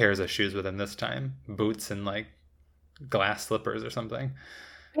 2 pairs of shoes with him this time, boots and like glass slippers or something.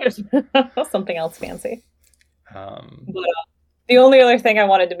 Something else fancy. But, the only other thing I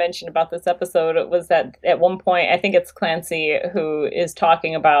wanted to mention about this episode was that at one point, I think it's Clancy who is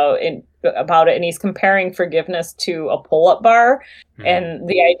talking about it, and he's comparing forgiveness to a pull-up bar, and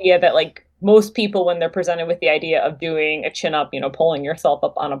the idea that like most people, when they're presented with the idea of doing a chin-up, pulling yourself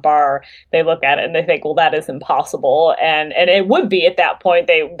up on a bar, they look at it and they think, well, that is impossible, and it would be at that point.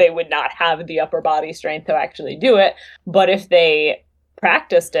 They would not have the upper body strength to actually do it, but if they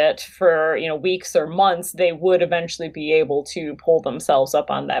practiced it for weeks or months, they would eventually be able to pull themselves up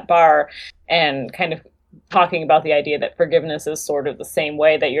on that bar, and kind of talking about the idea that forgiveness is sort of the same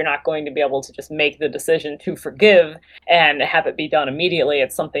way, that you're not going to be able to just make the decision to forgive and have it be done immediately.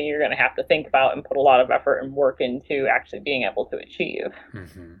 It's something you're going to have to think about and put a lot of effort and work into actually being able to achieve.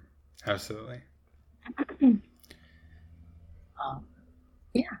 Mm-hmm. Absolutely.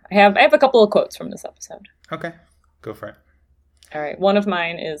 Yeah, I have a couple of quotes from this episode. Okay, go for it. All right, one of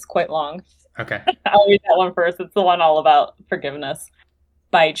mine is quite long. Okay. I'll read that one first. It's the one all about forgiveness,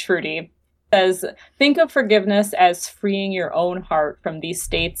 by Trudy. It says, think of forgiveness as freeing your own heart from these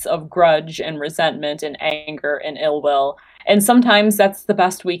states of grudge and resentment and anger and ill will. And sometimes that's the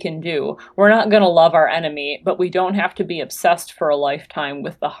best we can do. We're not going to love our enemy, but we don't have to be obsessed for a lifetime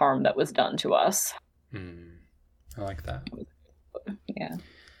with the harm that was done to us. I like that. Yeah.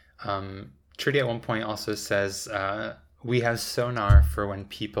 Trudy at one point also says, we have sonar for when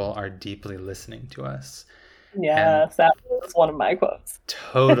people are deeply listening to us. Yes, that was one of my quotes.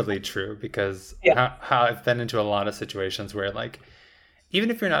 Totally true, because how I've been into a lot of situations where, like,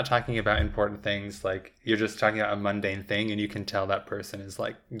 even if you're not talking about important things, like you're just talking about a mundane thing, and you can tell that person is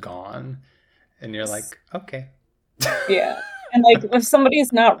like gone, and you're like, okay. Yeah. And like, if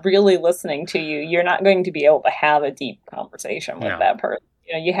somebody's not really listening to you, you're not going to be able to have a deep conversation with that person.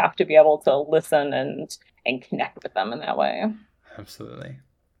 You have to be able to listen and connect with them in that way. Absolutely.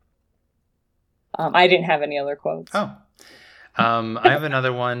 I didn't have any other quotes. Oh. I have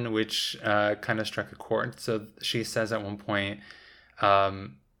another one which kind of struck a chord. So she says at one point,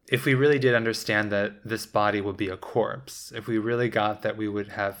 if we really did understand that this body would be a corpse, if we really got that we would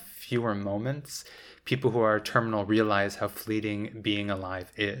have fewer moments, people who are terminal realize how fleeting being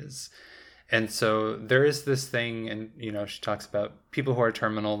alive is. And so there is this thing, and, she talks about people who are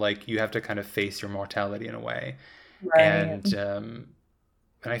terminal, like, you have to kind of face your mortality in a way. Right. And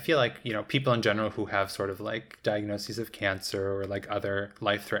I feel like, people in general who have sort of like diagnoses of cancer or like other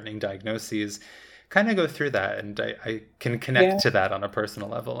life-threatening diagnoses kind of go through that. And I can connect to that on a personal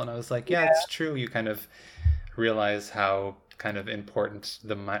level. And I was like, it's true. You kind of realize how kind of important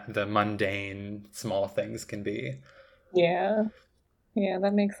the mundane small things can be. Yeah. Yeah,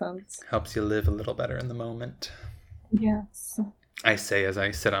 that makes sense. Helps you live a little better in the moment. Yes. I say as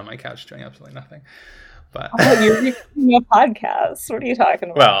I sit on my couch doing absolutely nothing. But you're making a podcast. What are you talking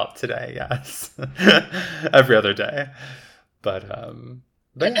about? Well, today, yes. Every other day. But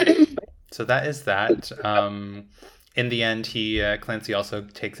yeah. So that is that. In the end, Clancy also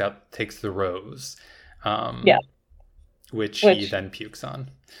takes the rose. Which he then pukes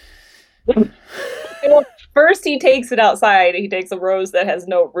on. First, he takes it outside. He takes a rose that has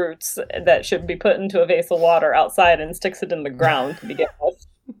no roots that should be put into a vase of water outside and sticks it in the ground to begin with.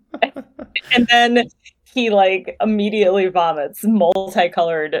 And then he immediately vomits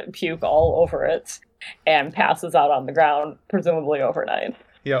multicolored puke all over it and passes out on the ground, presumably overnight.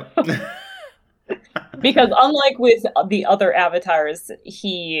 Yep. Because unlike with the other avatars,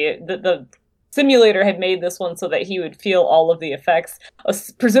 the simulator had made this one so that he would feel all of the effects,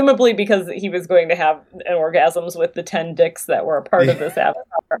 presumably because he was going to have orgasms with the 10 dicks that were a part of this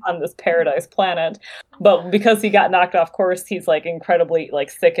avatar on this paradise planet. But because he got knocked off course, he's incredibly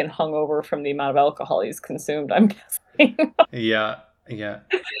sick and hungover from the amount of alcohol he's consumed, I'm guessing. Yeah.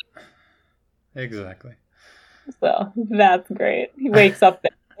 Exactly. So that's great. He wakes up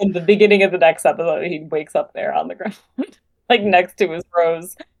there. In the beginning of the next episode, he wakes up there on the ground, like next to his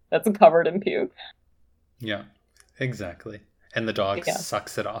rose that's covered in puke. Yeah, exactly. And the dog Yeah.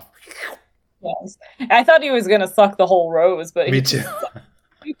 sucks it off. Yes. I thought he was gonna suck the whole rose, but Me he too. just sucked the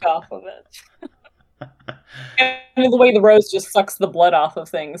puke off of it. And the way the rose just sucks the blood off of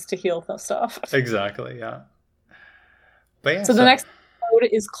things to heal the stuff. Exactly, yeah. But yeah, So the next episode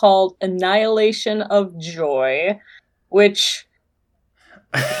is called Annihilation of Joy, which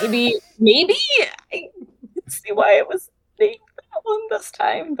maybe I can see why it was named that one this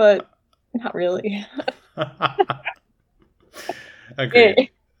time, but not really.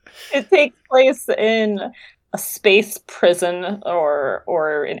 Agreed. It takes place in a space prison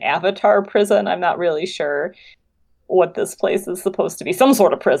or an avatar prison. I'm not really sure what this place is supposed to be. Some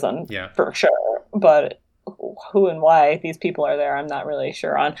sort of prison, Yeah. for sure. But who and why these people are there, I'm not really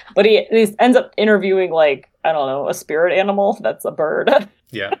sure on. But he ends up interviewing, like, I don't know, a spirit animal that's a bird.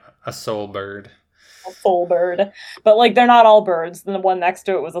 Yeah, a soul bird. A soul bird. But like they're not all birds. The one next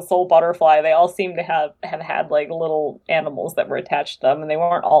to it was a soul butterfly. They all seem to have had like little animals that were attached to them, and they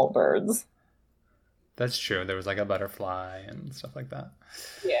weren't all birds. That's true. There was like a butterfly and stuff like that.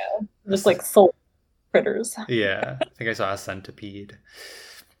 Yeah. Just like soul critters. Yeah, I think I saw a centipede.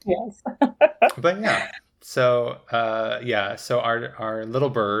 Yes. But yeah, so so our little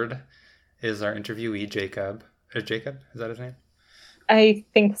bird is our interviewee, Jacob. Jacob, is that his name? I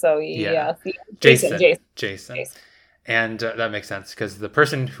think so. Yeah. Yeah. Jason. And that makes sense because the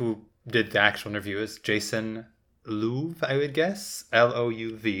person who did the actual interview is Jason Louv, I would guess,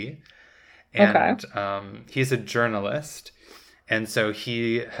 Louv, and he's a journalist. And so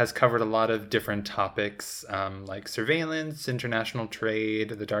he has covered a lot of different topics like surveillance, international trade,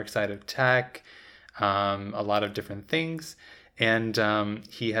 the dark side of tech, a lot of different things. And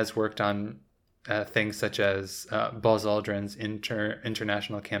he has worked on things such as Buzz Aldrin's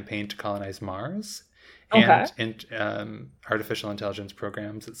international campaign to colonize Mars and artificial intelligence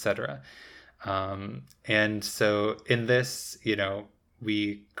programs, etc. And so in this,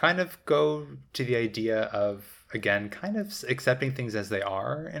 we kind of go to the idea of, again, kind of accepting things as they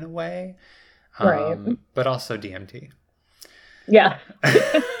are in a way, Right. But also DMT. Yeah.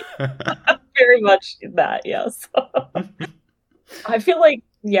 Very much that, yes. I feel like,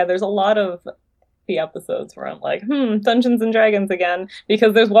 there's a lot of the episodes where I'm like, Dungeons and Dragons again,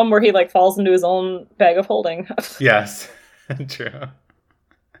 because there's one where he like falls into his own bag of holding. Yes, true.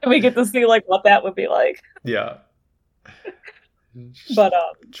 And we get to see like what that would be like. Yeah. But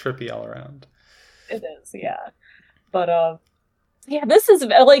trippy all around. It is, yeah. But this is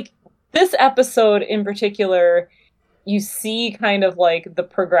like this episode in particular, you see kind of like the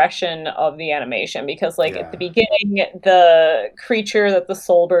progression of the animation because like at the beginning, the creature that the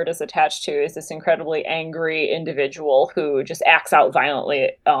soul bird is attached to is this incredibly angry individual who just acts out violently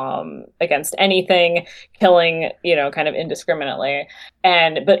against anything, killing, kind of indiscriminately.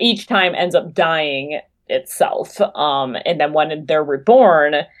 But each time ends up dying itself. And then when they're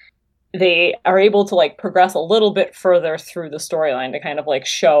reborn, they are able to like progress a little bit further through the storyline to kind of like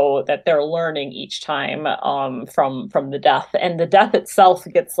show that they're learning each time from the death, and the death itself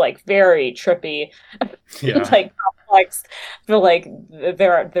gets like very trippy, like complex. I feel like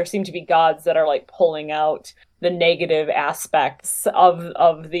there seem to be gods that are like pulling out the negative aspects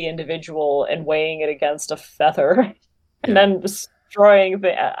of the individual and weighing it against a feather, and then destroying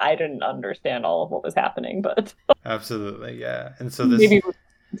the. I didn't understand all of what was happening, but absolutely, yeah. And so this maybe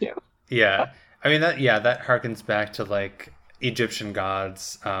too. Yeah. I mean, that harkens back to like Egyptian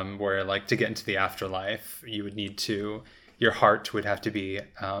gods, where like to get into the afterlife, you would need your heart would have to be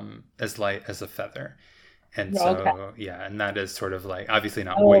as light as a feather. And and that is sort of like, obviously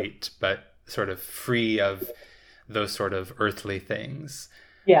not weight, but sort of free of those sort of earthly things.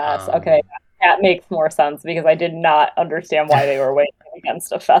 Yes, okay. That makes more sense because I did not understand why they were weighing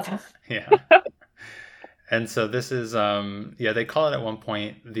against a feather. Yeah. And so this is, they call it at one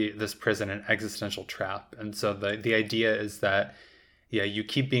point, this prison an existential trap. And so the idea is that, you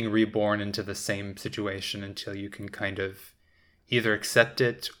keep being reborn into the same situation until you can kind of either accept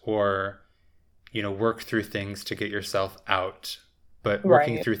it or, work through things to get yourself out. But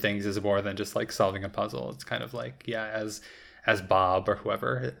working through things is more than just like solving a puzzle. It's kind of like, as Bob or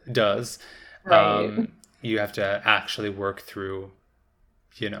whoever does, you have to actually work through,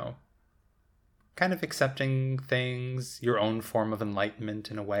 kind of accepting things, your own form of enlightenment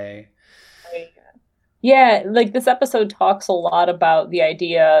in a way. Yeah, like this episode talks a lot about the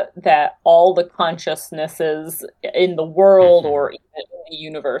idea that all the consciousnesses in the world or even in the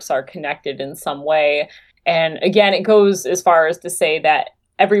universe are connected in some way. And again, it goes as far as to say that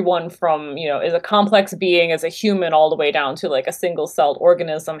everyone from, is a complex being as a human all the way down to like a single-celled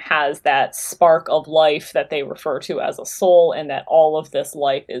organism has that spark of life that they refer to as a soul, and that all of this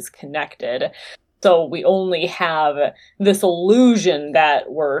life is connected. So we only have this illusion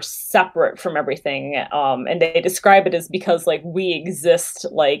that we're separate from everything. And they describe it as because like we exist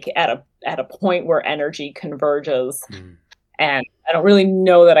like at a point where energy converges. And I don't really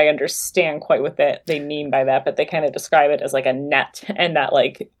know that I understand quite what they mean by that, but they kind of describe it as like a net, and that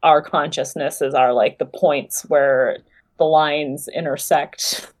like our consciousnesses are like the points where the lines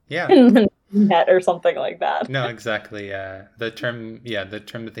intersect. Yeah. In the net or something like that. No, exactly. The term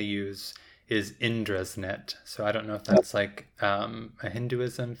that they use is Indra's net. So I don't know if that's like a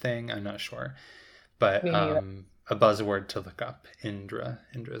Hinduism thing. I'm not sure, but a buzzword to look up.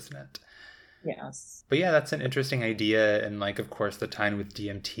 Indra's net. Yes. But yeah, that's an interesting idea. And like, of course, the tie with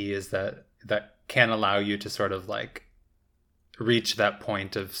DMT is that can allow you to sort of like reach that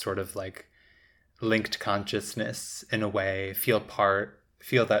point of sort of like linked consciousness in a way, feel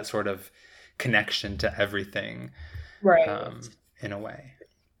that sort of connection to everything. Right. In a way.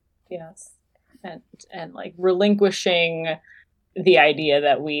 Yes. And like relinquishing the idea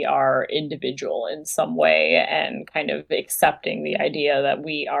that we are individual in some way, and kind of accepting the idea that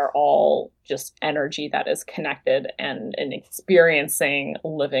we are all just energy that is connected and experiencing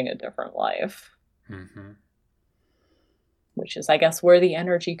living a different life. Mm-hmm. Which is, I guess, where the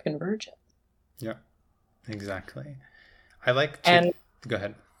energy converges. Yeah, exactly. I like to... Go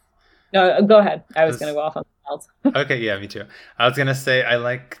ahead. No, go ahead. I was going to go off on something else. Okay, yeah, me too. I was going to say I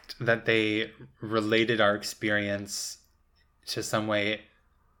liked that they related our experience to some way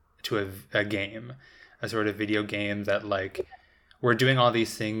to a game, a sort of video game that like we're doing all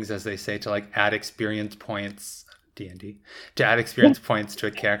these things, as they say, to like add experience points, D&D, to add experience points to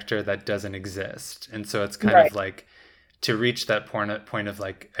a character that doesn't exist. And so it's kind of like to reach that point of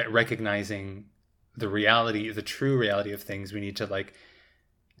like recognizing the true reality of things, we need to like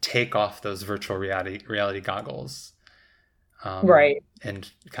take off those virtual reality goggles,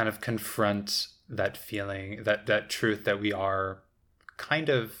 and kind of confront that feeling, that truth that we are kind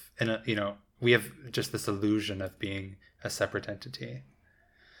of we have just this illusion of being a separate entity.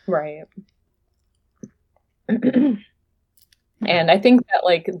 Right. And I think that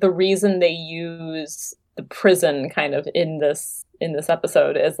like the reason they use the prison kind of in this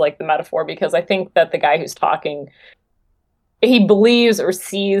episode is like the metaphor, because I think that the guy who's talking, he believes or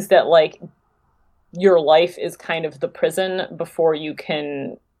sees that like your life is kind of the prison before you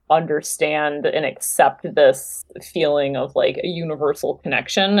can understand and accept this feeling of like a universal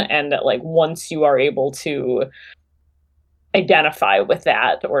connection, and that like once you are able to identify with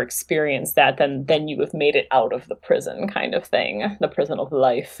that or experience that, then you have made it out of the prison kind of thing, the prison of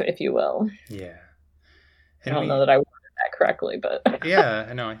life, if you will. Yeah. And I don't know that I worded that correctly, but yeah,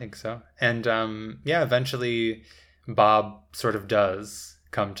 I know, I think so. And eventually Bob sort of does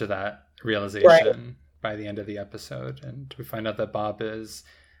come to that realization by the end of the episode, and we find out that Bob is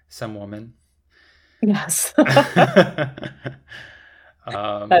some woman. Yes.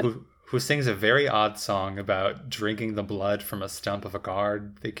 Who sings a very odd song about drinking the blood from a stump of a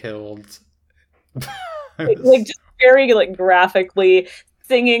guard they killed. Like just very like graphically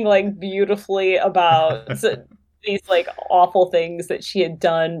singing like beautifully about these like awful things that she had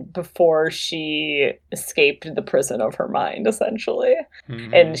done before she escaped the prison of her mind, essentially.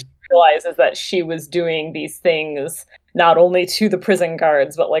 Mm-hmm. And she realizes that she was doing these things not only to the prison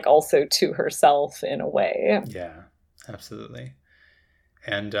guards, but like also to herself in a way. Yeah, absolutely.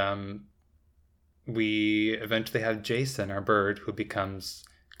 And we eventually have Jason, our bird, who becomes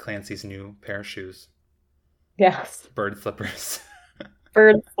Clancy's new pair of shoes. Yes. Bird slippers.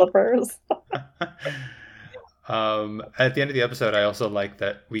 Bird slippers. At the end of the episode, I also like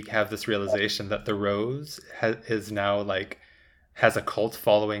that we have this realization that the Rose is now like has a cult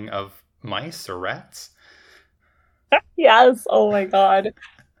following of mice or rats. Yes. Oh my god.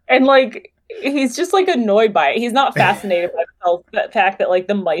 And like he's just like annoyed by it. He's not fascinated by the fact that like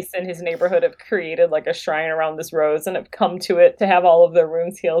the mice in his neighborhood have created like a shrine around this rose and have come to it to have all of their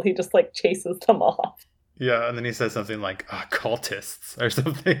wounds healed. He just like chases them off. Yeah, and then he says something like cultists or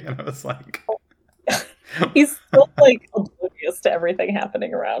something, and I was like he's still like oblivious to everything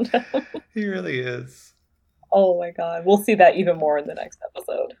happening around him. He really is. Oh my god. We'll see that even more in the next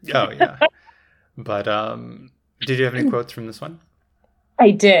episode. Oh yeah. But did you have any quotes from this one? I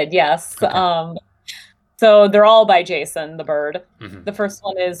did, yes. Okay. So they're all by Jason, the bird. Mm-hmm. The first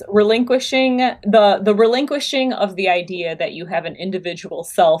one is relinquishing the relinquishing of the idea that you have an individual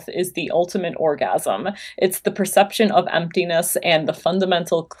self is the ultimate orgasm. It's the perception of emptiness and the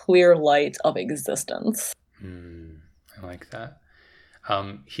fundamental clear light of existence. I like that.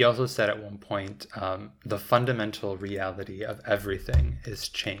 He also said at one point, the fundamental reality of everything is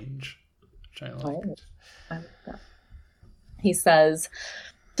change, which I liked. I like that. He says,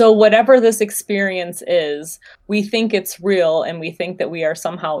 so whatever this experience is, we think it's real and we think that we are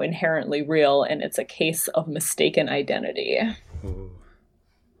somehow inherently real, and it's a case of mistaken identity. Ooh.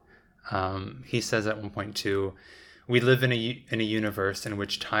 He says at one point too, we live in a universe in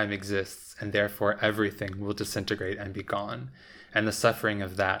which time exists, and therefore everything will disintegrate and be gone, and the suffering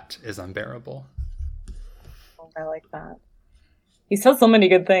of that is unbearable. I like that. He says so many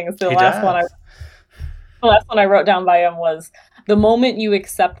good things. The He last one I wrote down by him was, the moment you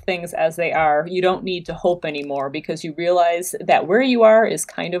accept things as they are, you don't need to hope anymore because you realize that where you are is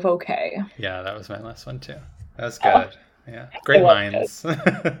kind of okay. Yeah, that was my last one too. That was good. Yeah, great minds.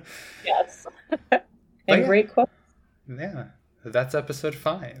 Yes. And great quotes. Yeah, that's episode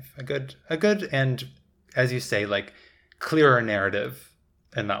 5. A good and, as you say, like, clearer narrative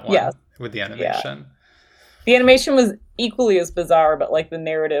in that one. Yes. With the animation. Yeah. The animation was equally as bizarre, but like the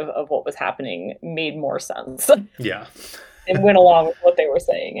narrative of what was happening made more sense. Yeah. And went along with what they were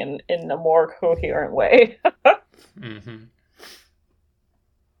saying in a more coherent way. Mm-hmm.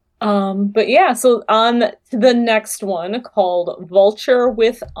 But yeah, so on to the next one called Vulture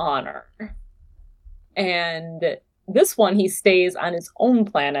with Honor. And this one, he stays on his own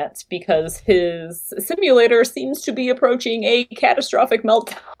planet because his simulator seems to be approaching a catastrophic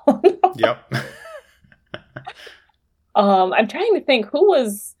meltdown. Yep. I'm trying to think who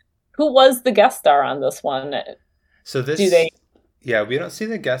was the guest star on this one. So this, yeah, we don't see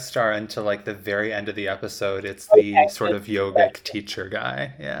the guest star until like the very end of the episode. It's the sort of yogic teacher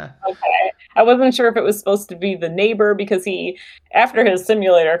guy. Yeah. Okay. I wasn't sure if it was supposed to be the neighbor because he, after his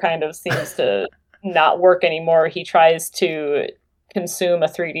simulator kind of seems to not work anymore, he tries to consume a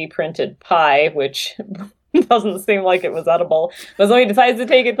 3D printed pie, which doesn't seem like it was edible. But so he decides to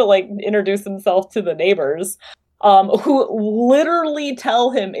take it to like introduce himself to the neighbors. Who literally tell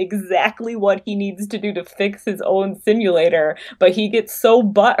him exactly what he needs to do to fix his own simulator, but he gets so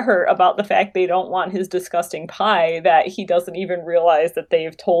butthurt about the fact they don't want his disgusting pie that he doesn't even realize that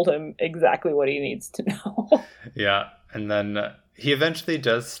they've told him exactly what he needs to know. Yeah, and then he eventually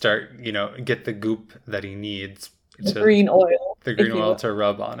does start, get the goop that he needs. The green oil. The green oil to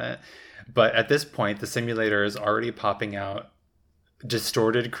rub on it. But at this point, the simulator is already popping out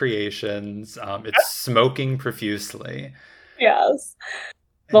distorted creations. It's smoking profusely. Yes.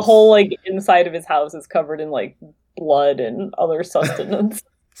 The whole like inside of his house is covered in like blood and other sustenance.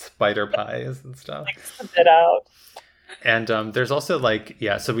 Spider pies and stuff. Like, spit out. And there's also like,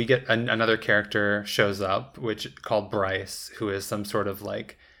 so we get another character shows up, called Bryce, who is some sort of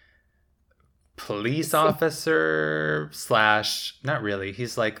like police officer / not really.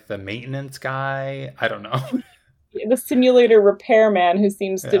 He's like the maintenance guy. I don't know. The simulator repairman who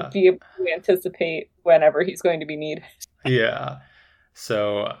seems to be able to anticipate whenever he's going to be needed. Yeah.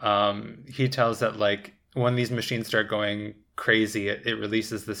 So he tells that like when these machines start going crazy, it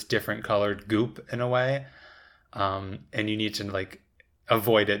releases this different colored goop in a way. And you need to like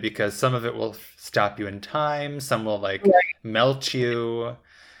avoid it because some of it will stop you in time. Some will like melt you.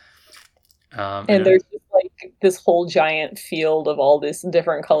 And there's just like this whole giant field of all this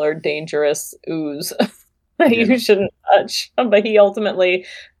different colored dangerous ooze. You shouldn't touch, but he ultimately,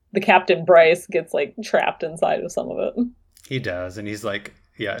 the Captain Bryce, gets like trapped inside of some of it. He does, and he's like,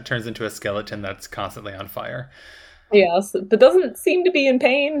 it turns into a skeleton that's constantly on fire. Yes, but doesn't seem to be in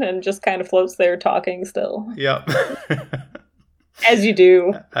pain and just kind of floats there talking still. Yep. As you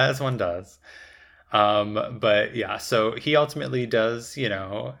do. As one does. But yeah, so he ultimately does,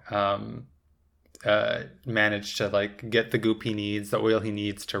 manage to like get the goop he needs, the oil he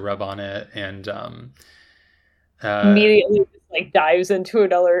needs to rub on it, and immediately just, like dives into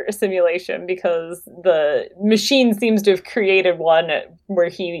another simulation because the machine seems to have created one where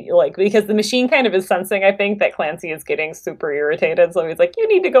he like, because the machine kind of is sensing, I think, that Clancy is getting super irritated, so he's like, you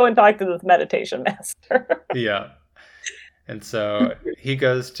need to go and talk to this meditation master. Yeah. And so he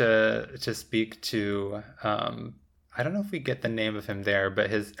goes to speak to I don't know if we get the name of him there, but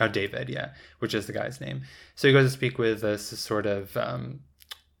David, which is the guy's name. So he goes to speak with this sort of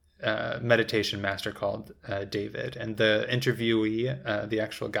meditation master called David, and the interviewee, the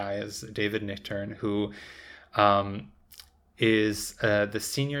actual guy, is David Nichtern, who is the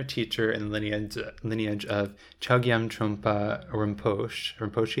senior teacher in lineage of Chogyam Trungpa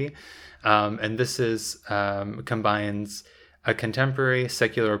Rinpoche, and this is combines a contemporary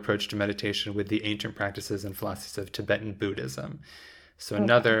secular approach to meditation with the ancient practices and philosophies of Tibetan Buddhism. So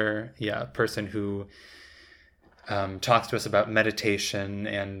another person who talks to us about meditation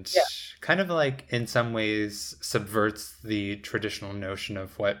and Yeah. kind of like in some ways subverts the traditional notion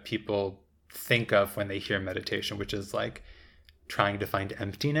of what people think of when they hear meditation, which is like trying to find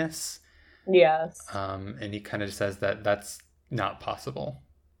emptiness. Yes. And he kind of says that that's not possible.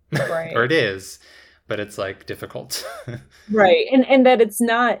 Right. Or it is, but it's like difficult. Right. And that it's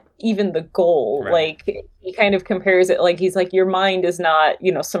not even the goal. Right. Like he kind of compares it like he's like your mind is not,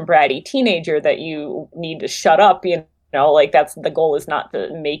 some bratty teenager that you need to shut up, like that's the goal is not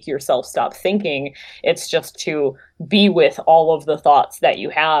to make yourself stop thinking. It's just to be with all of the thoughts that you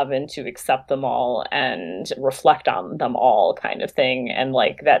have and to accept them all and reflect on them all kind of thing. And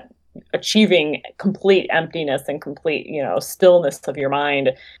like that achieving complete emptiness and complete, stillness of your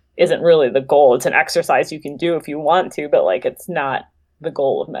mind isn't really the goal. It's an exercise you can do if you want to, but like it's not the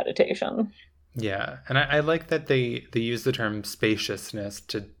goal of meditation. Yeah. And I like that they use the term spaciousness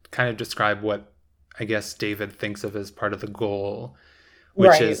to kind of describe what I guess David thinks of as part of the goal, which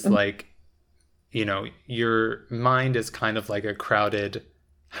Right. is like, your mind is kind of like a crowded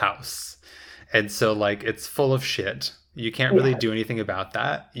house. And so like it's full of shit. You can't really do anything about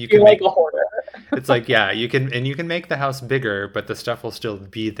that. You can You're make like a hoarder. it's like, yeah, you can make the house bigger, but the stuff will still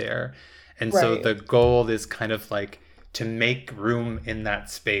be there. And so Right. the goal is kind of like to make room in that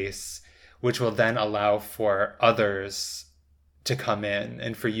space, which will then allow for others to come in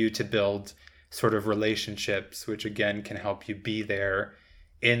and for you to build sort of relationships, which again can help you be there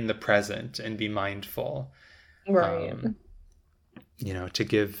in the present and be mindful. Right. To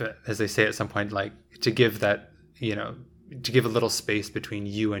give, as they say at some point, like to give that, to give a little space between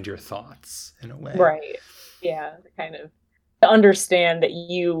you and your thoughts in a way. Right. Yeah. Kind of to understand that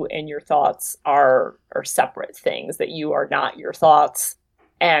you and your thoughts are separate things, that you are not your thoughts,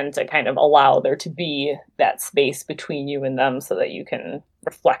 and to kind of allow there to be that space between you and them so that you can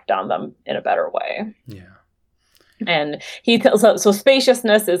reflect on them in a better way. Yeah. And he tells us, so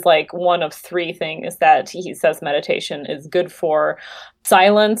spaciousness is like one of three things that he says meditation is good for.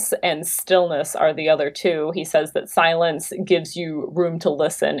 Silence and stillness are the other two. He says that silence gives you room to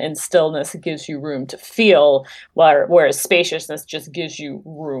listen and stillness gives you room to feel, whereas spaciousness just gives you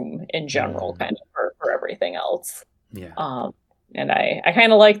room in general, kind of for everything else. Yeah. And I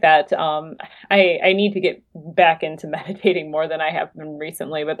kind of like that. I need to get back into meditating more than I have been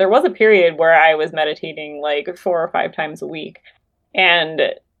recently, but there was a period where I was meditating like 4 or 5 times a week. And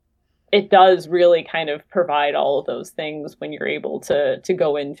it does really kind of provide all of those things when you're able to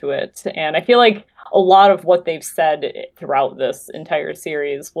go into it. And I feel like a lot of what they've said throughout this entire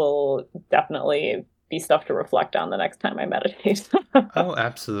series will definitely be stuff to reflect on the next time I meditate. Oh,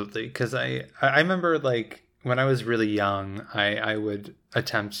 absolutely. Because I remember like when I was really young, I would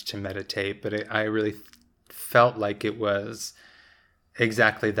attempt to meditate, but I really felt like it was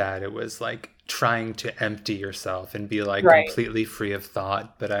exactly that. It was like trying to empty yourself and be like Right. completely free of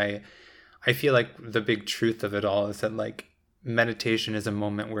thought. But I feel like the big truth of it all is that like meditation is a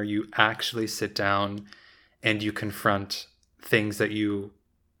moment where you actually sit down and you confront things that you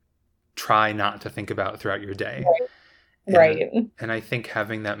try not to think about throughout your day. Right. And I think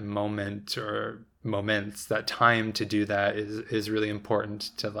having that moment or moments, that time to do that is really important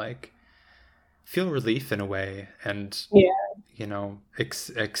to like feel relief in a way and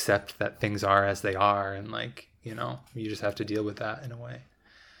accept that things are as they are and like you just have to deal with that in a way.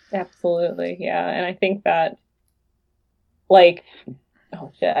 Absolutely. Yeah. And I think that like,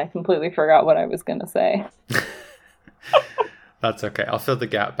 oh shit, I completely forgot what I was going to say. That's okay. I'll fill the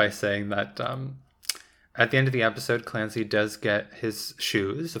gap by saying that at the end of the episode, Clancy does get his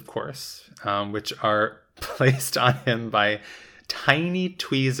shoes, of course, which are placed on him by tiny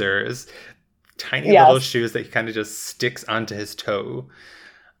tweezers, tiny little shoes that he kind of just sticks onto his toe,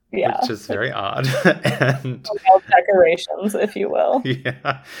 which is very odd. And decorations, if you will.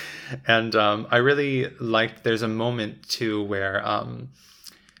 Yeah. And I really liked, there's a moment too where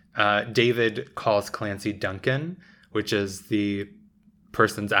David calls Clancy Duncan, which is the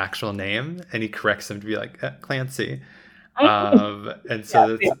person's actual name, and he corrects him to be like Clancy. And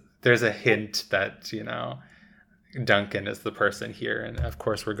so there's a hint that Duncan is the person here, and of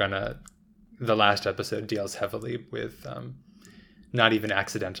course the last episode deals heavily with not even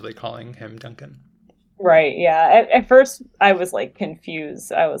accidentally calling him Duncan. Right. Yeah. At first I was like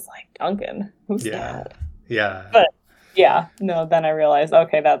confused. I was like, Duncan, who's that? Yeah. But yeah, no, then I realized,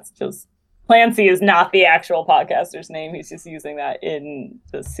 okay, that's just Clancy is not the actual podcaster's name. He's just using that in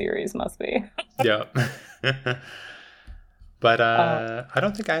this series, must be. Yeah. But I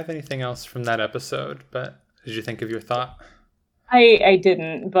don't think I have anything else from that episode, but did you think of your thought? I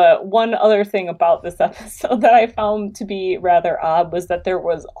didn't, but one other thing about this episode that I found to be rather odd was that there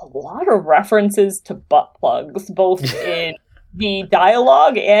was a lot of references to butt plugs, both in the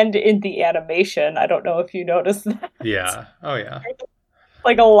dialogue and in the animation. I don't know if you noticed that. Yeah. Oh yeah.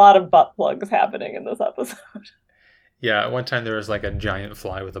 Like a lot of butt plugs happening in this episode. Yeah, one time there was like a giant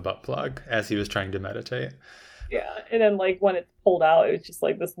fly with a butt plug as he was trying to meditate. Yeah, and then like when it's pulled out, it was just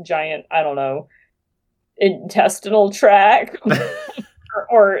like this giant, I don't know, intestinal tract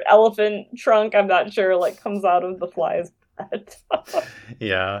or elephant trunk, I'm not sure, like comes out of the fly's butt.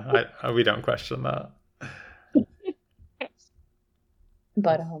 Yeah, we don't question that.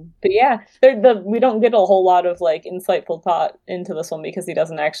 But yeah, we don't get a whole lot of like insightful thought into this one because he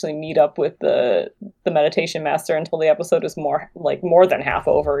doesn't actually meet up with the meditation master until the episode is more than half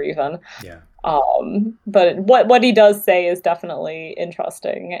over even. Yeah. But what he does say is definitely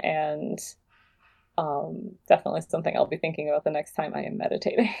interesting and definitely something I'll be thinking about the next time I am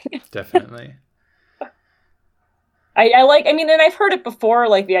meditating. Definitely. I mean, and I've heard it before,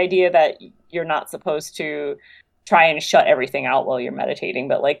 like the idea that you're not supposed to try and shut everything out while you're meditating,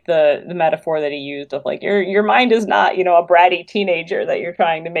 but like the metaphor that he used of like your mind is not, you know, a bratty teenager that you're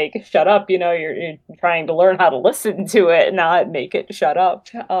trying to make shut up, you know, you're trying to learn how to listen to it, not make it shut up.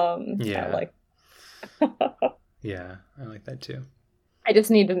 Yeah. Yeah, I like that too. I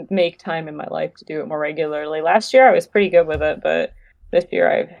just need to make time in my life to do it more regularly. Last year I was pretty good with it, but this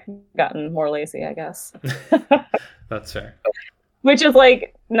year I've gotten more lazy, I guess. That's fair. Which is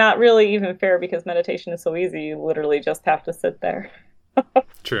like not really even fair because meditation is so easy. You literally just have to sit there.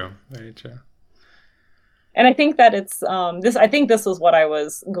 True. Very true. And I think that it's I think this was what I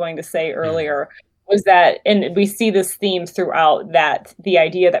was going to say earlier, was that, and we see this theme throughout, that the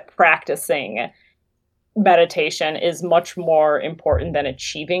idea that practicing meditation is much more important than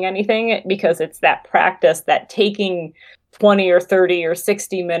achieving anything, because it's that practice, that taking 20 or 30 or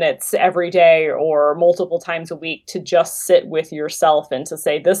 60 minutes every day or multiple times a week to just sit with yourself and to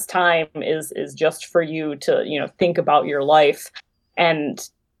say this time is just for you to, you know, think about your life. And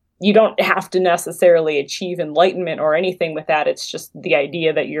you don't have to necessarily achieve enlightenment or anything with that. It's just the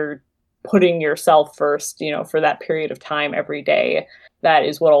idea that you're putting yourself first, you know, for that period of time every day. That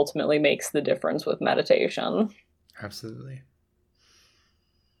is what ultimately makes the difference with meditation. Absolutely.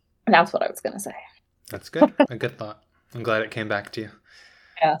 And that's what I was going to say. That's good. A good thought. I'm glad it came back to you.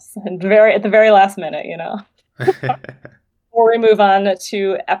 Yes, and at the very last minute, you know. Before we move on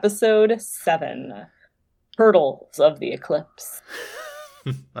to episode 7, Turtles of the Eclipse.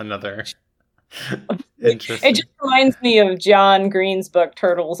 Another interesting. It just reminds me of John Green's book,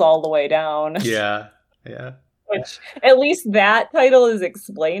 Turtles All the Way Down. Yeah. Which, at least that title is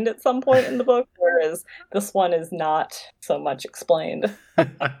explained at some point in the book, whereas this one is not so much explained.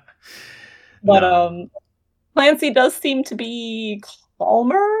 But no. Clancy does seem to be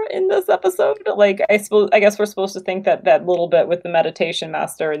calmer in this episode. Like, I guess we're supposed to think that little bit with the meditation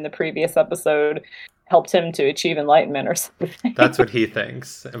master in the previous episode helped him to achieve enlightenment or something. That's what he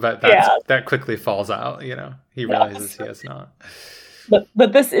thinks, but that quickly falls out, you know. He realizes he has not.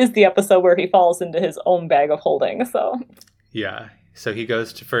 But this is the episode where he falls into his own bag of holding, so. Yeah. So he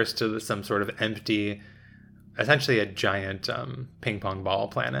goes first to some sort of empty, essentially a giant ping pong ball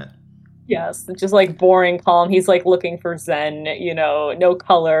planet. Yes, just like boring calm. He's like looking for Zen, you know, no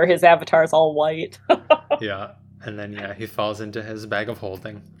color. His avatar's all white. Yeah. And then, he falls into his bag of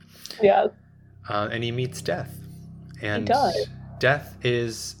holding. Yeah. And he meets Death. And he does. Death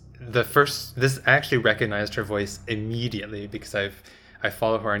is the first. I actually recognized her voice immediately because I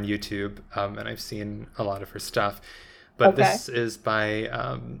follow her on YouTube and I've seen a lot of her stuff. But this is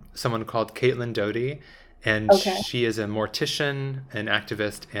by someone called Caitlin Doty. And she is a mortician, an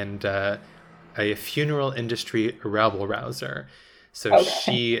activist, and a funeral industry rabble-rouser. So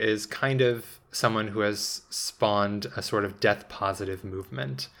she is kind of someone who has spawned a sort of death-positive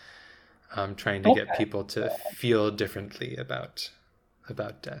movement, trying to get people to feel differently about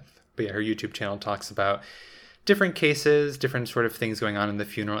death. But yeah, her YouTube channel talks about different cases, different sort of things going on in the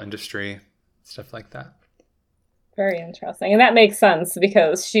funeral industry, stuff like that. Very interesting. And that makes sense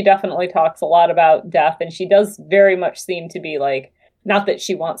because she definitely talks a lot about death, and she does very much seem to be like, not that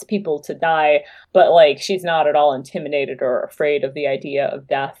she wants people to die, but like she's not at all intimidated or afraid of the idea of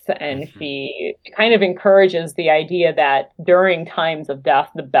death. And she kind of encourages the idea that during times of death,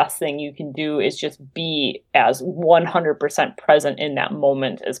 the best thing you can do is just be as 100% present in that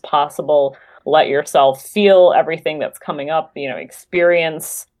moment as possible. Let yourself feel everything that's coming up, you know,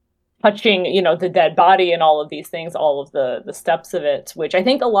 experience touching, you know, the dead body and all of these things, all of the steps of it, which I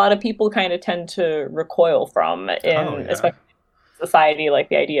think a lot of people kind of tend to recoil from, especially society, like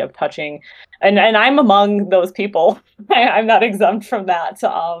the idea of touching, and I'm among those people. I'm not exempt from that.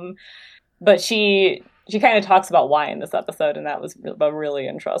 But she kind of talks about why in this episode, and that was really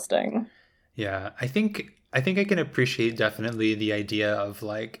interesting. Yeah, I think I can appreciate definitely the idea of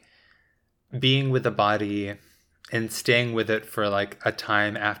like being with the body and staying with it for like a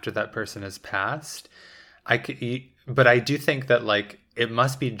time after that person has passed. But I do think that like it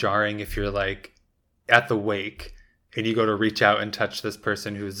must be jarring if you're like at the wake and you go to reach out and touch this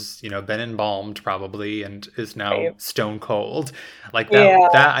person who's, been embalmed probably and is now Right. stone cold. Like Yeah.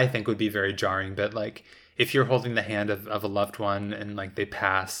 that I think would be very jarring. But like if you're holding the hand of a loved one and like they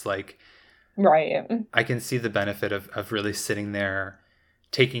pass, like Right. I can see the benefit of really sitting there,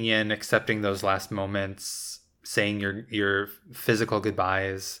 taking in, accepting those last moments, saying your physical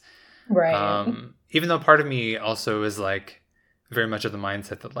goodbyes. Right. Even though part of me also is like very much of the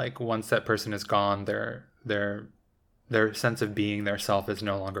mindset that like once that person is gone, their sense of being, their self is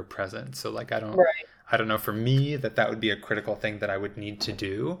no longer present. So like Right. I don't know, for me that would be a critical thing that I would need to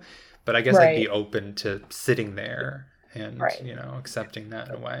do, but I guess I'd Right. be open to sitting there and Right. accepting that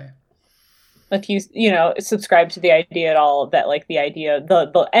in a way. If you subscribe to the idea at all that like the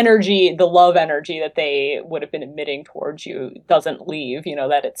energy, the love energy that they would have been emitting towards you doesn't leave,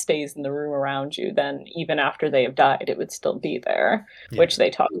 that it stays in the room around you, then even after they have died it would still be there, Yeah. which they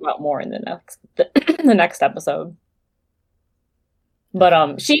talk about more in the next episode.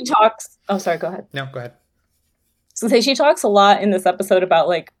 But she talks, oh sorry, go ahead. No, go ahead. So say she talks a lot in this episode about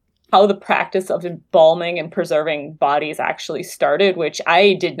like how the practice of embalming and preserving bodies actually started, which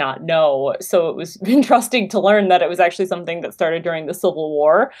I did not know. So it was interesting to learn that it was actually something that started during the Civil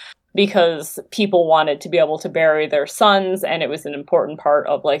War because people wanted to be able to bury their sons, and it was an important part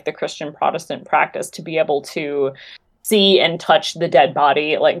of like the Christian Protestant practice to be able to see and touch the dead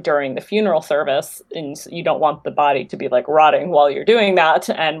body like during the funeral service, and you don't want the body to be like rotting while you're doing that.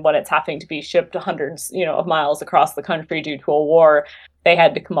 And when it's having to be shipped hundreds of miles across the country due to a war, they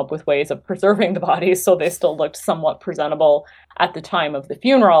had to come up with ways of preserving the bodies so they still looked somewhat presentable at the time of the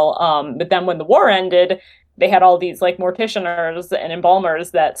funeral. But then when the war ended, they had all these like morticianers and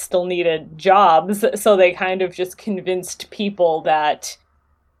embalmers that still needed jobs, so they kind of just convinced people that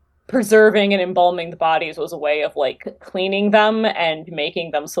preserving and embalming the bodies was a way of like cleaning them and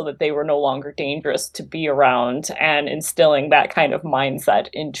making them so that they were no longer dangerous to be around, and instilling that kind of mindset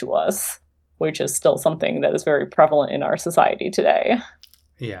into us, which is still something that is very prevalent in our society today.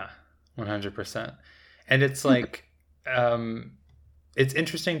 Yeah, 100%. And it's like it's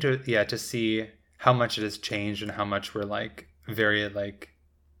interesting to see how much it has changed and how much we're like very like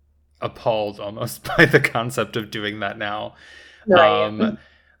appalled almost by the concept of doing that now. Right.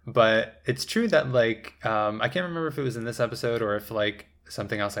 But it's true that like I can't remember if it was in this episode or if like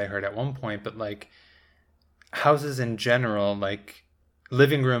something else I heard at one point, but like houses in general, like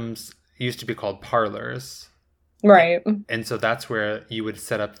living rooms used to be called parlors. Right. And so that's where you would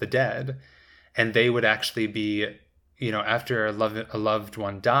set up the dead, and they would actually be, after a loved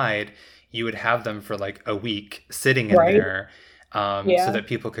one died, you would have them for like a week sitting in Right. there, Yeah. so that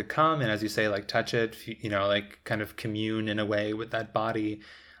people could come and, as you say, like touch it, like kind of commune in a way with that body.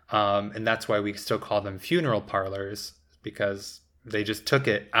 And that's why we still call them funeral parlors, because they just took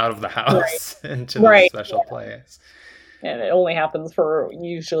it out of the house into this special place. And it only happens for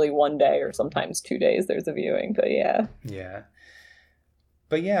usually one day or sometimes 2 days. There's a viewing, but yeah. Yeah.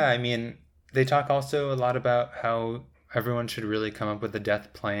 But yeah, I mean, they talk also a lot about how everyone should really come up with a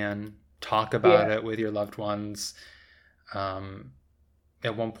death plan, talk about it with your loved ones.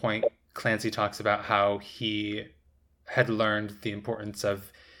 At one point, Clancy talks about how he had learned the importance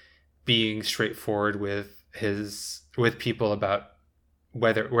of being straightforward with people about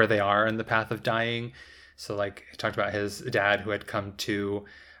where they are in the path of dying. So like he talked about his dad who had come to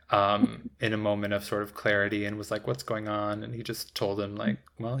in a moment of sort of clarity and was like, what's going on? And he just told him like,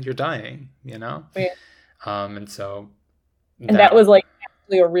 well, you're dying, Yeah. And so that was like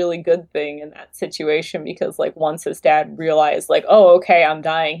actually a really good thing in that situation, because like once his dad realized like, oh, okay, I'm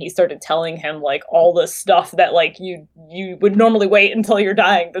dying, he started telling him like all this stuff that like you would normally wait until you're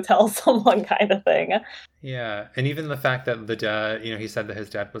dying to tell someone, kind of thing. Yeah. And even the fact that the dad, he said that his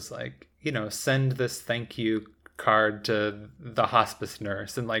dad was like, send this thank you card to the hospice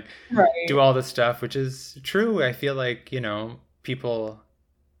nurse and like do all this stuff, which is true. I feel like, people,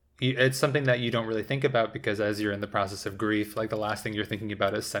 it's something that you don't really think about, because as you're in the process of grief, like the last thing you're thinking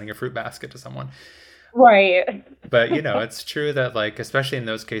about is sending a fruit basket to someone. Right. But, it's true that like, especially in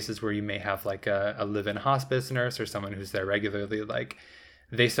those cases where you may have like a live-in hospice nurse or someone who's there regularly, like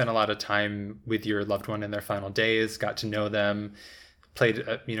they spent a lot of time with your loved one in their final days, got to know them, played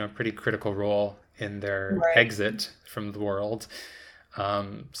a pretty critical role in their Right. exit from the world.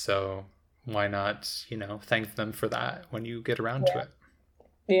 So why not, thank them for that when you get around to it?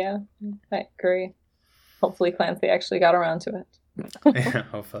 Yeah, I agree. Hopefully Clancy actually got around to it. Yeah,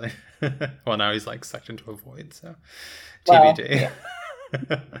 hopefully. Well, now he's like sucked into a void, so Well, TBD.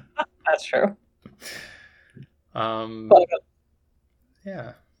 that's true. But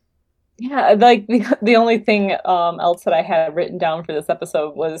yeah. Yeah, like the only thing else that I had written down for this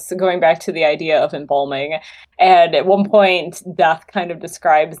episode was going back to the idea of embalming. And at one point, Death kind of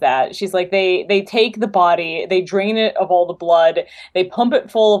describes that. She's like, they take the body, they drain it of all the blood, they pump it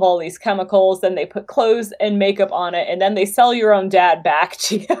full of all these chemicals, then they put clothes and makeup on it, and then they sell your own dad back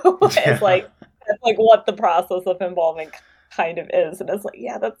to you. It's like that's like what the process of embalming kind of is. And it's like,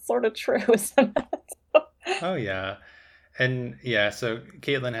 yeah, that's sort of true, isn't it? Oh yeah. And yeah, so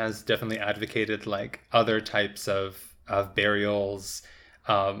Caitlin has definitely advocated like other types of burials,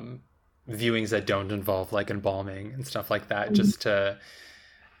 viewings that don't involve like embalming and stuff like that, just to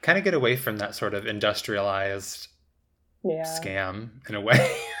kind of get away from that sort of industrialized scam in a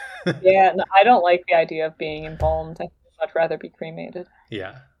way. Yeah, no, I don't like the idea of being embalmed. I'd much rather be cremated.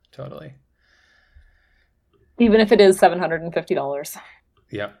 Yeah, totally. Even if it is $750.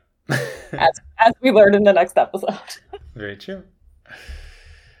 Yep. as we learned in the next episode. Very true.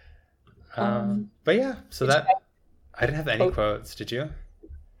 But yeah, so that I didn't have any quotes. Did you?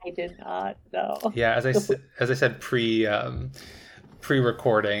 I did not. No. Yeah, as I said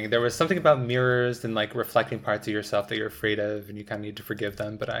pre-recording, there was something about mirrors and like reflecting parts of yourself that you're afraid of, and you kind of need to forgive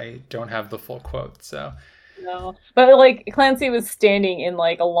them. But I don't have the full quote, so. No, but like Clancy was standing in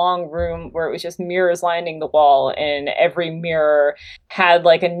like a long room where it was just mirrors lining the wall, and every mirror had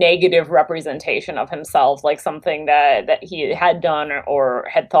like a negative representation of himself, like something that he had done or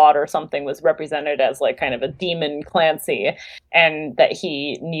had thought or something was represented as like kind of a demon Clancy, and that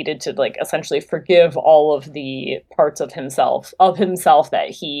he needed to like essentially forgive all of the parts of himself that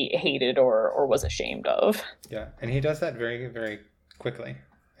he hated or was ashamed of. Yeah, and he does that very, very quickly.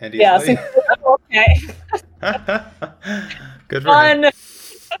 And easily. Yeah, okay. Good for him.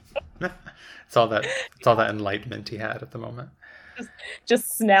 It's all that enlightenment he had at the moment.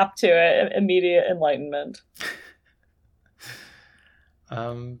 Just snap to it, immediate enlightenment.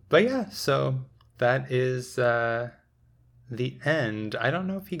 But yeah, so that is the end. I don't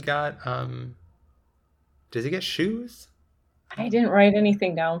know if he got does he get shoes? I didn't write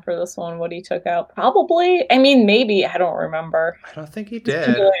anything down for this one, what he took out. Probably. I mean, maybe. I don't remember. I don't think he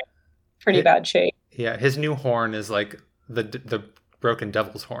did. Pretty bad shape. Yeah, his new horn is like the broken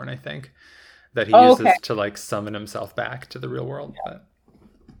devil's horn, I think, that he uses to like summon himself back to the real world. Yeah.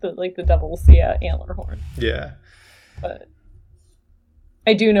 The devil's antler horn. Yeah. But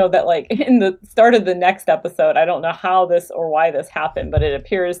I do know that like in the start of the next episode, I don't know how this or why this happened, but it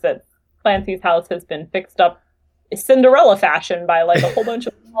appears that Clancy's house has been fixed up Cinderella fashion by like a whole bunch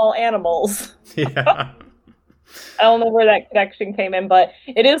of small animals. Yeah. I don't know where that connection came in, but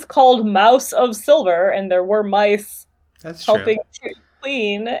it is called Mouse of Silver, and there were mice helping to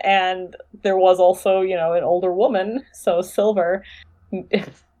clean, and there was also, an older woman, so Silver.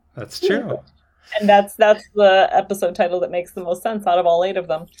 That's true. And that's the episode title that makes the most sense out of all 8 of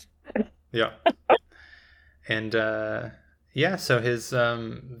them. Yeah. And so his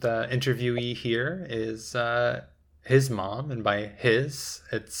the interviewee here is his mom, and by his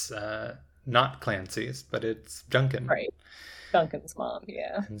it's not Clancy's, but it's Duncan. Right. Duncan's mom,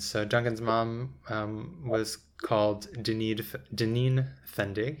 yeah. And so Duncan's mom was called Deneen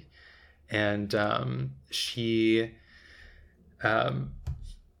Fendig, and she,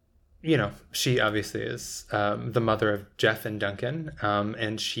 she obviously is the mother of Jeff and Duncan,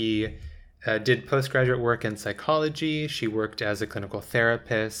 and she did postgraduate work in psychology. She worked as a clinical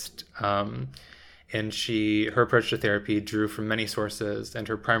therapist, and her approach to therapy drew from many sources, and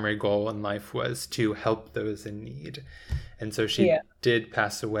her primary goal in life was to help those in need. And so she did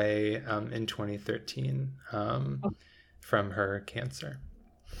pass away in 2013 from her cancer.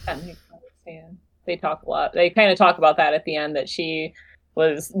 That makes sense, yeah. They talk a lot. They kind of talk about that at the end, that she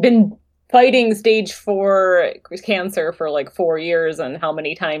been fighting stage 4 cancer for like 4 years, and how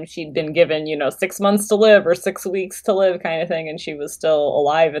many times she'd been given, 6 months to live or 6 weeks to live kind of thing, and she was still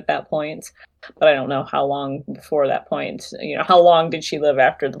alive at that point. But I don't know how long before that point. How long did she live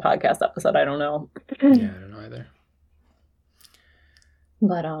after the podcast episode? I don't know. Yeah, I don't know either.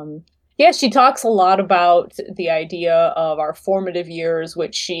 But she talks a lot about the idea of our formative years,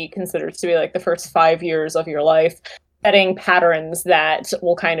 which she considers to be like the first 5 years of your life, setting patterns that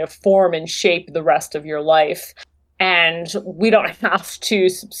will kind of form and shape the rest of your life. and we don't have to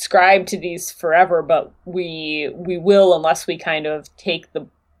subscribe to these forever, but we will, unless we kind of take the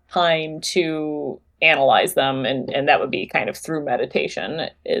time to analyze them, and that would be kind of through meditation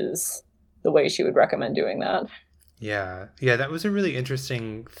is the way she would recommend doing that. Yeah. Yeah, that was a really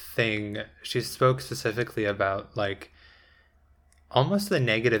interesting thing. She spoke specifically about like almost the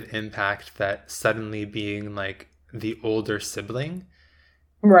negative impact that suddenly being like the older sibling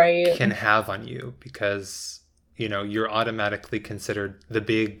Right. can have on you, because you're automatically considered the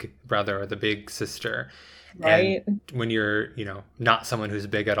big brother or the big sister. Right. And when you're not someone who's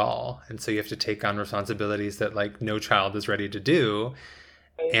big at all, and so you have to take on responsibilities that like no child is ready to do.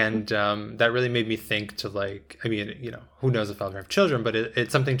 And that really made me think to like, I mean, who knows if I'll ever have children, but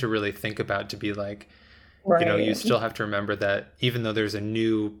it's something to really think about, to be like, Right. you still have to remember that even though there's a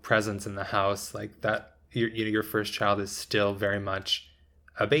new presence in the house, like that, your first child is still very much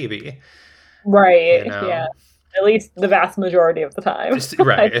a baby. Right. Yeah. At least the vast majority of the time.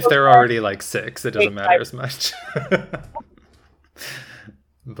 Right. If they're already like 6, it doesn't matter as much.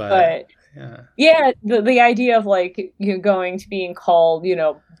 But yeah, the idea of like you going to being called,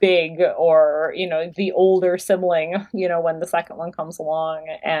 big, or, the older sibling, when the second one comes along,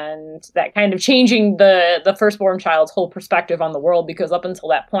 and that kind of changing the firstborn child's whole perspective on the world, because up until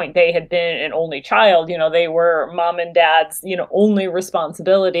that point they had been an only child, they were mom and dad's, only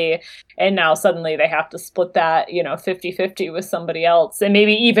responsibility, and now suddenly they have to split that, 50-50 with somebody else, and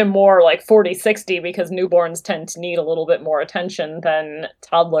maybe even more like 40-60, because newborns tend to need a little bit more attention than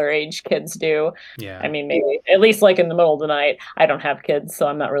toddler age kids do. Yeah. I mean, maybe at least like in the middle of the night. I don't have kids, so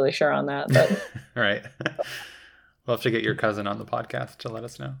I'm not really sure on that. But right. We'll have to get your cousin on the podcast to let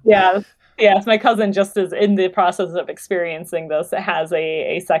us know. Yeah. Yes, my cousin just is in the process of experiencing this. It has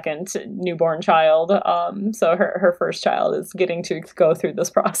a second newborn child. So her first child is getting to go through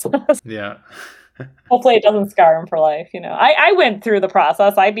this process. Yeah. Hopefully it doesn't scar him for life. I went through the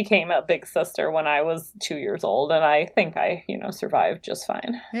process. I became a big sister when I was 2 years old, and I think I, survived just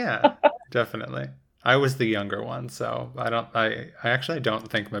fine. Yeah, definitely. I was the younger one, so I actually don't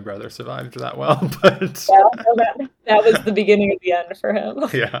think my brother survived that well, but that was the beginning of the end for him.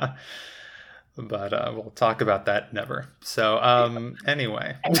 Yeah. But we'll talk about that never. So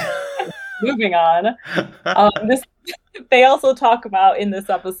anyway. Moving on. They also talk about in this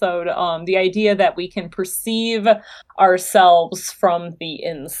episode the idea that we can perceive ourselves from the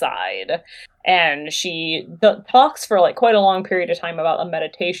inside. And she talks for like quite a long period of time about a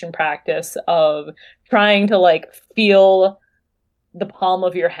meditation practice of trying to like feel the palm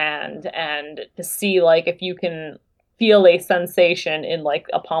of your hand, and to see like if you can feel a sensation in like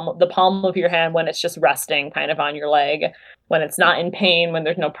the palm of your hand when it's just resting kind of on your leg, when it's not in pain, when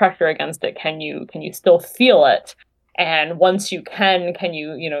there's no pressure against it. Can you still feel it? And once you can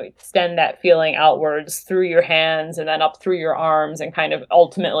you, extend that feeling outwards through your hands and then up through your arms, and kind of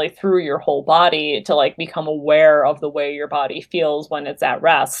ultimately through your whole body, to like become aware of the way your body feels when it's at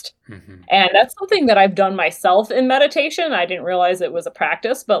rest. Mm-hmm. And that's something that I've done myself in meditation. I didn't realize it was a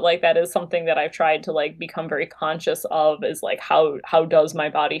practice, but like that is something that I've tried to like become very conscious of, is like how does my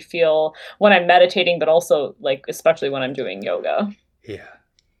body feel when I'm meditating, but also like especially when I'm doing yoga. Yeah.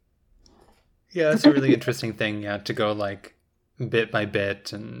 Yeah, that's a really interesting thing, to go like bit by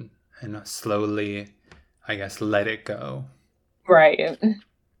bit and slowly, I guess, let it go. Right.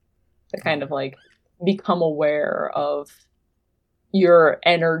 To kind of like become aware of your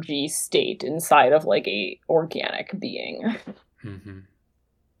energy state inside of like a organic being. Mm-hmm.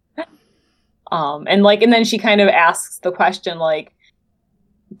 And then she kind of asks the question, like,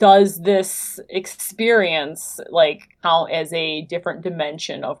 does this experience like count as a different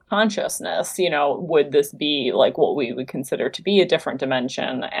dimension of consciousness? Would this be like what we would consider to be a different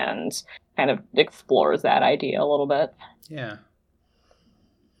dimension? And kind of explores that idea a little bit. Yeah.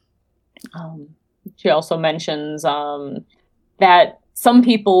 She also mentions that some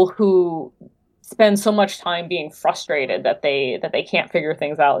people who spend so much time being frustrated that they can't figure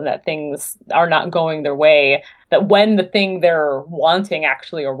things out, and that things are not going their way, that when the thing they're wanting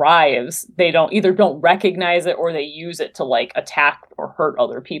actually arrives, they don't recognize it, or they use it to like attack or hurt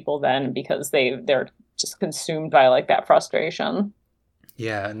other people then, because they're just consumed by like that frustration.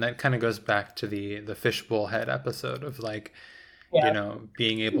 Yeah, and that kind of goes back to the fishbowl head episode of like,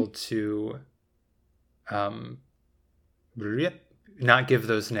 being able to not give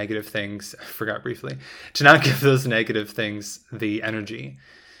those negative things, I forgot briefly, to not give those negative things the energy.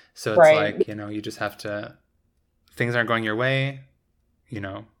 So it's like, you just have to, things aren't going your way,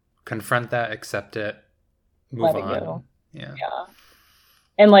 confront that, accept it, move on. Yeah.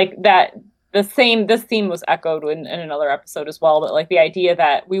 And like that this theme was echoed in another episode as well, but like the idea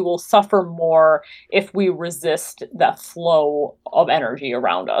that we will suffer more if we resist that flow of energy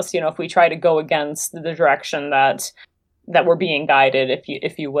around us. If we try to go against the direction that we're being guided,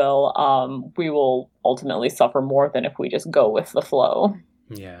 if you will, we will ultimately suffer more than if we just go with the flow.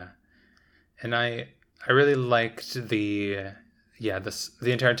 Yeah. And I really liked the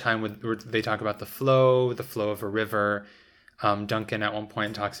entire time where they talk about the flow of a river. Duncan at one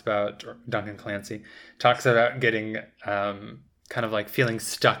point Duncan Clancy talks about getting kind of like feeling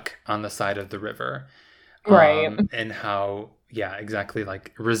stuck on the side of the river. Right. And how, yeah, exactly,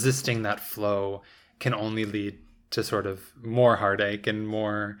 like resisting that flow can only lead to sort of more heartache and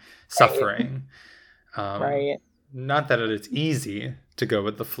more suffering. Right. Not that it's easy to go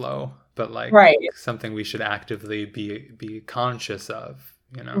with the flow, but like something we should actively be conscious of,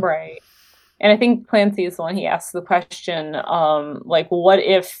 Right. And I think Clancy is the one, he asks the question, like, what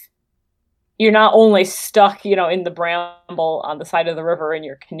if you're not only stuck, in the bramble on the side of the river in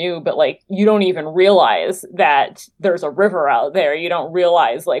your canoe, but like you don't even realize that there's a river out there. You don't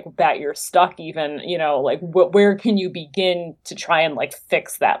realize like that you're stuck even, like where can you begin to try and like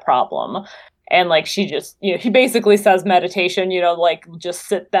fix that problem? And like she just, she basically says meditation, like just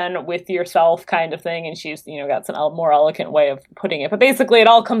sit then with yourself kind of thing. And she's, got some more eloquent way of putting it. But basically it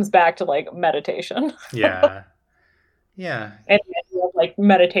all comes back to like meditation. Yeah. Yeah. And like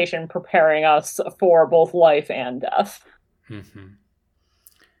meditation preparing us for both life and death. Mm-hmm.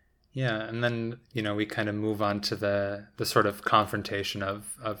 Yeah. And then, we kind of move on to the sort of confrontation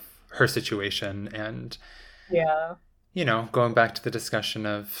of her situation and, yeah, going back to the discussion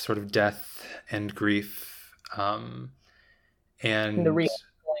of sort of death and grief, and the real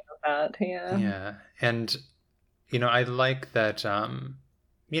feeling of that. Yeah. Yeah. And, I like that,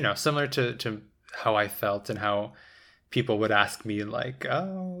 similar to how I felt and how people would ask me like,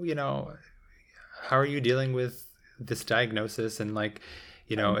 oh, how are you dealing with this diagnosis? And like,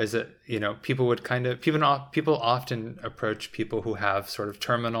 is it, people often approach people who have sort of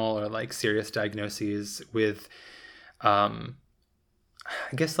terminal or like serious diagnoses with, I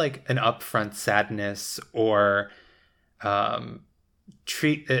guess like an upfront sadness or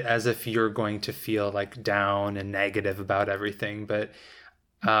treat it as if you're going to feel like down and negative about everything. But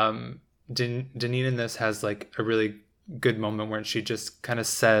Deneen in this has like a really good moment where she just kind of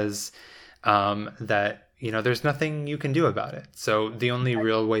says that, there's nothing you can do about it. So the only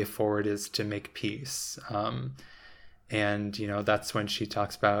real way forward is to make peace. And, that's when she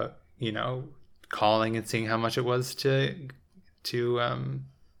talks about, calling and seeing how much it was to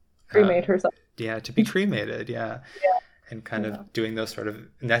cremate herself. Yeah, to be cremated. Yeah. And kind of doing those sort of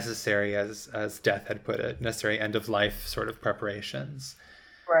necessary, as Death had put it, necessary end of life sort of preparations.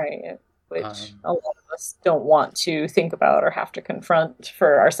 Right. Which a lot of us don't want to think about or have to confront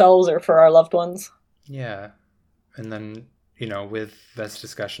for ourselves or for our loved ones. Yeah. And then, with this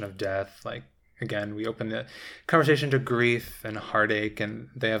discussion of death, like, again, we open the conversation to grief and heartache, and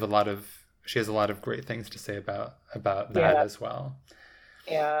she has a lot of great things to say about that as well.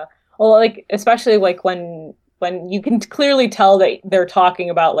 Yeah. Well, like, especially like when you can clearly tell that they're talking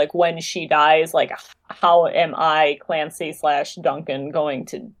about like when she dies, like how am I, Clancy / Duncan, going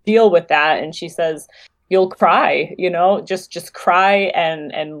to deal with that? And she says, you'll cry, just cry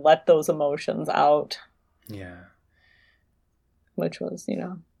and let those emotions out. Yeah. Which was,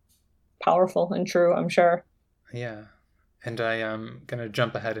 powerful and true, I'm sure. Yeah. And I am going to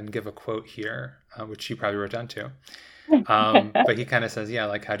jump ahead and give a quote here, which she probably wrote down too. But he kind of says, yeah,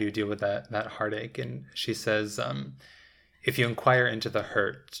 like, how do you deal with that heartache? And she says, if you inquire into the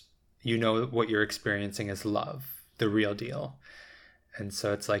hurt, what you're experiencing is love, the real deal. And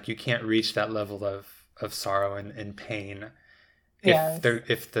so it's like, you can't reach that level of sorrow and pain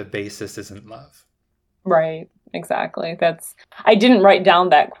if the basis isn't love. Right. Exactly. I didn't write down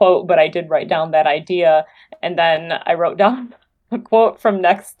that quote, but I did write down that idea. And then I wrote down a quote from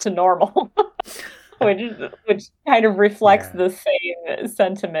Next to Normal, which kind of reflects the same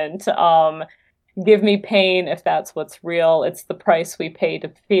sentiment. Give me pain if that's what's real. It's the price we pay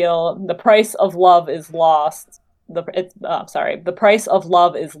to feel. The price of love is lost. The price of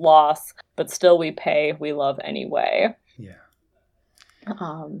love is loss, but still we pay. We love anyway. Yeah.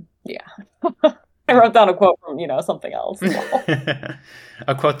 Yeah. I wrote down a quote from, something else.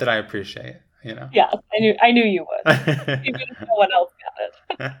 A quote that I appreciate, Yeah, I knew you would. Even if no one else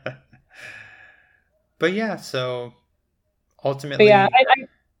got it. But yeah, so ultimately... But yeah,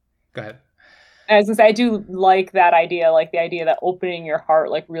 go ahead. I was going to say, I do like that idea, like the idea that opening your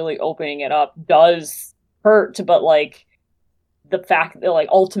heart, like really opening it up does hurt, but like the fact that like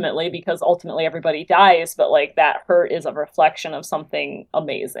ultimately everybody dies, but like that hurt is a reflection of something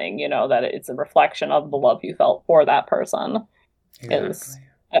amazing, that it's a reflection of the love you felt for that person. Exactly. Is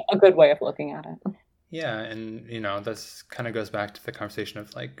a good way of looking at it. Yeah, and this kind of goes back to the conversation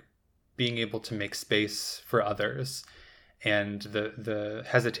of like being able to make space for others, and the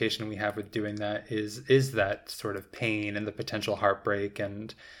hesitation we have with doing that is that sort of pain and the potential heartbreak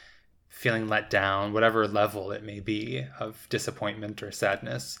and feeling let down, whatever level it may be of disappointment or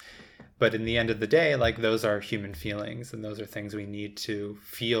sadness. But in the end of the day, like those are human feelings, and those are things we need to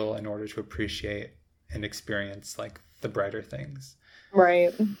feel in order to appreciate and experience like the brighter things.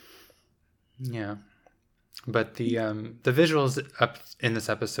 Right. Yeah. But the visuals up in this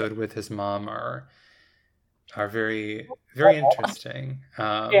episode with his mom are very, very interesting.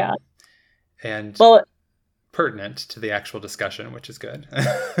 Yeah. And pertinent to the actual discussion, which is good.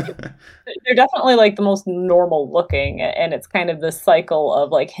 They're definitely like the most normal looking, and it's kind of this cycle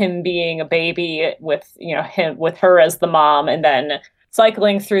of like him being a baby with him with her as the mom, and then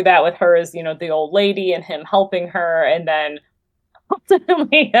cycling through that with her as the old lady, and him helping her, and then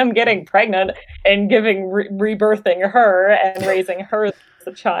ultimately him getting pregnant and rebirthing her and raising her as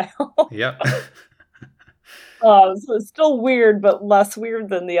a child. Yep. So it's still weird, but less weird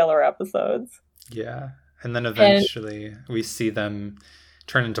than the other episodes. Yeah. And then eventually we see them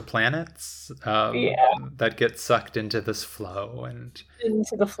turn into planets that get sucked into this flow and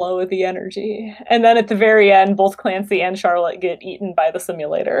into the flow of the energy. And then at the very end, both Clancy and Charlotte get eaten by the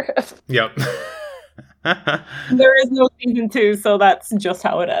simulator. Yep. There is no season 2, so that's just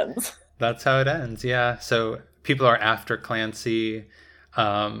how it ends. That's how it ends, yeah. So people are after Clancy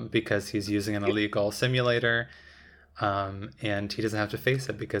because he's using an illegal simulator, and he doesn't have to face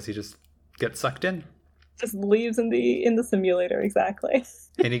it because he just gets sucked in. Just leaves in the simulator, exactly.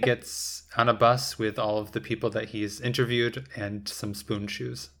 And he gets on a bus with all of the people that he's interviewed and some spoon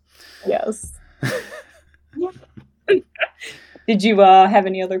shoes. Yes. Did you have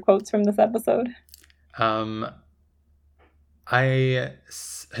any other quotes from this episode?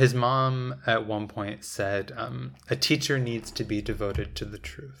 His mom at one point said, a teacher needs to be devoted to the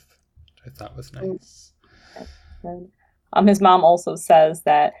truth, which I thought was nice. His mom also says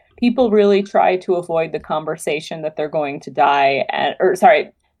that people really try to avoid the conversation that they're going to die,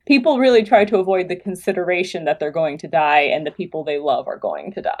 people really try to avoid the consideration that they're going to die, and the people they love are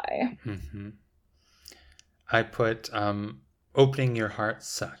going to die. Mm-hmm. I put, opening your heart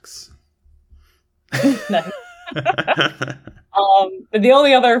sucks. Nice. The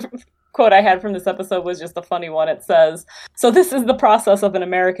only other quote I had from this episode was just a funny one. It says, "So this is the process of an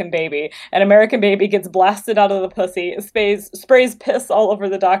American baby. An American baby gets blasted out of the pussy, sprays piss all over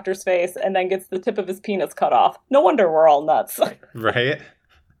the doctor's face, and then gets the tip of his penis cut off. No wonder we're all nuts." Right?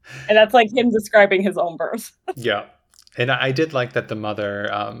 And that's like him describing his own birth. Yeah. And I did like that the mother,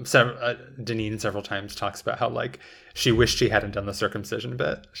 Deneen several times talks about how like she wished she hadn't done the circumcision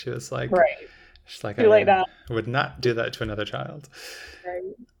bit. She was like, right. She's like, I would not do that to another child.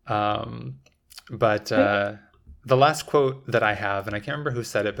 Right. But the last quote that I have, and I can't remember who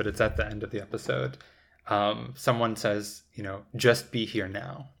said it, but it's at the end of the episode. Someone says, just be here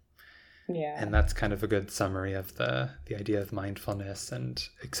now. Yeah. And that's kind of a good summary of the idea of mindfulness and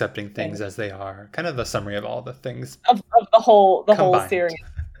accepting things as they are. Kind of the summary of all the things of the whole series.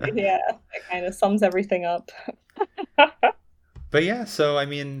 Yeah, it kind of sums everything up. But yeah, so I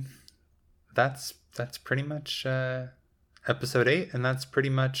mean, that's pretty much episode 8, and that's pretty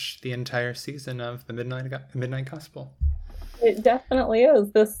much the entire season of the Midnight Gospel. It definitely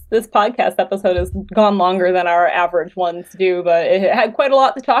is. This podcast episode has gone longer than our average ones do, but it had quite a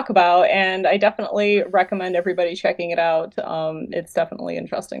lot to talk about, and I definitely recommend everybody checking it out. It's definitely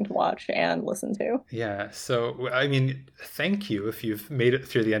interesting to watch and listen to. Yeah, so, I mean, thank you if you've made it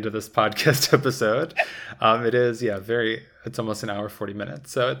through the end of this podcast episode. It is, it's almost an hour, 40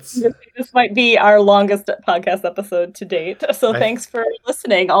 minutes, so This might be our longest podcast episode to date, so thanks for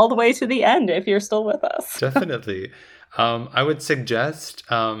listening all the way to the end if you're still with us. Definitely. I would suggest,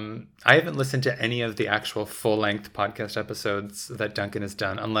 I haven't listened to any of the actual full-length podcast episodes that Duncan has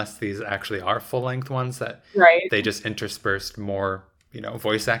done, unless these actually are full-length ones that they just interspersed more,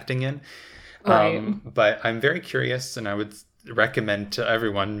 voice acting in. Right. But I'm very curious, and I would recommend to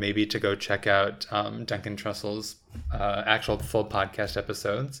everyone maybe to go check out Duncan Trussell's actual full podcast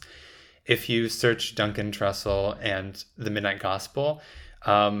episodes. If you search Duncan Trussell and the Midnight Gospel,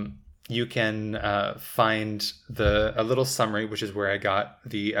 you can find a little summary, which is where I got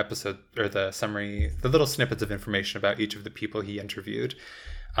the episode, or the summary, the little snippets of information about each of the people he interviewed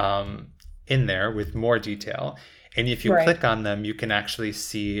in there with more detail. And if you click on them, you can actually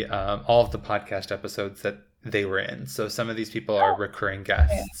see all of the podcast episodes that they were in. So some of these people are recurring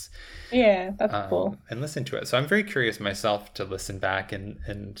guests. Yeah, that's cool. And listen to it. So I'm very curious myself to listen back,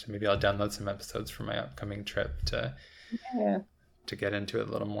 and maybe I'll download some episodes for my upcoming trip to get into it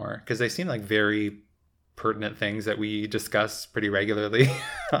a little more, because they seem like very pertinent things that we discuss pretty regularly.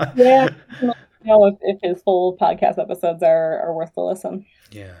 Yeah. If his full podcast episodes are worth the listen.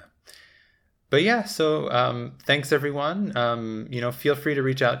 Yeah. But yeah, so thanks everyone. Feel free to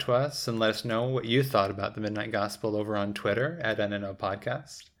reach out to us and let us know what you thought about the Midnight Gospel over on Twitter at NNO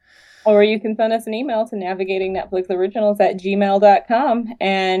Podcast. Or you can send us an email to navigatingnetflixoriginals@gmail.com.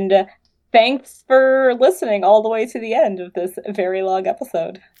 And thanks for listening all the way to the end of this very long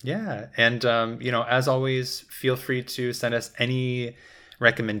episode. Yeah. And, as always, feel free to send us any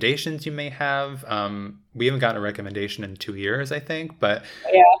recommendations you may have. We haven't gotten a recommendation in 2 years, I think, but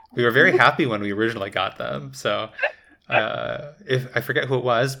we were very happy when we originally got them. So if I forget who it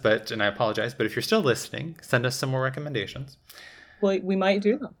was, and I apologize, but if you're still listening, send us some more recommendations. Well, we might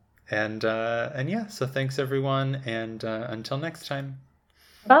do them. And yeah, so thanks everyone, and until next time.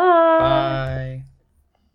 Bye. Bye.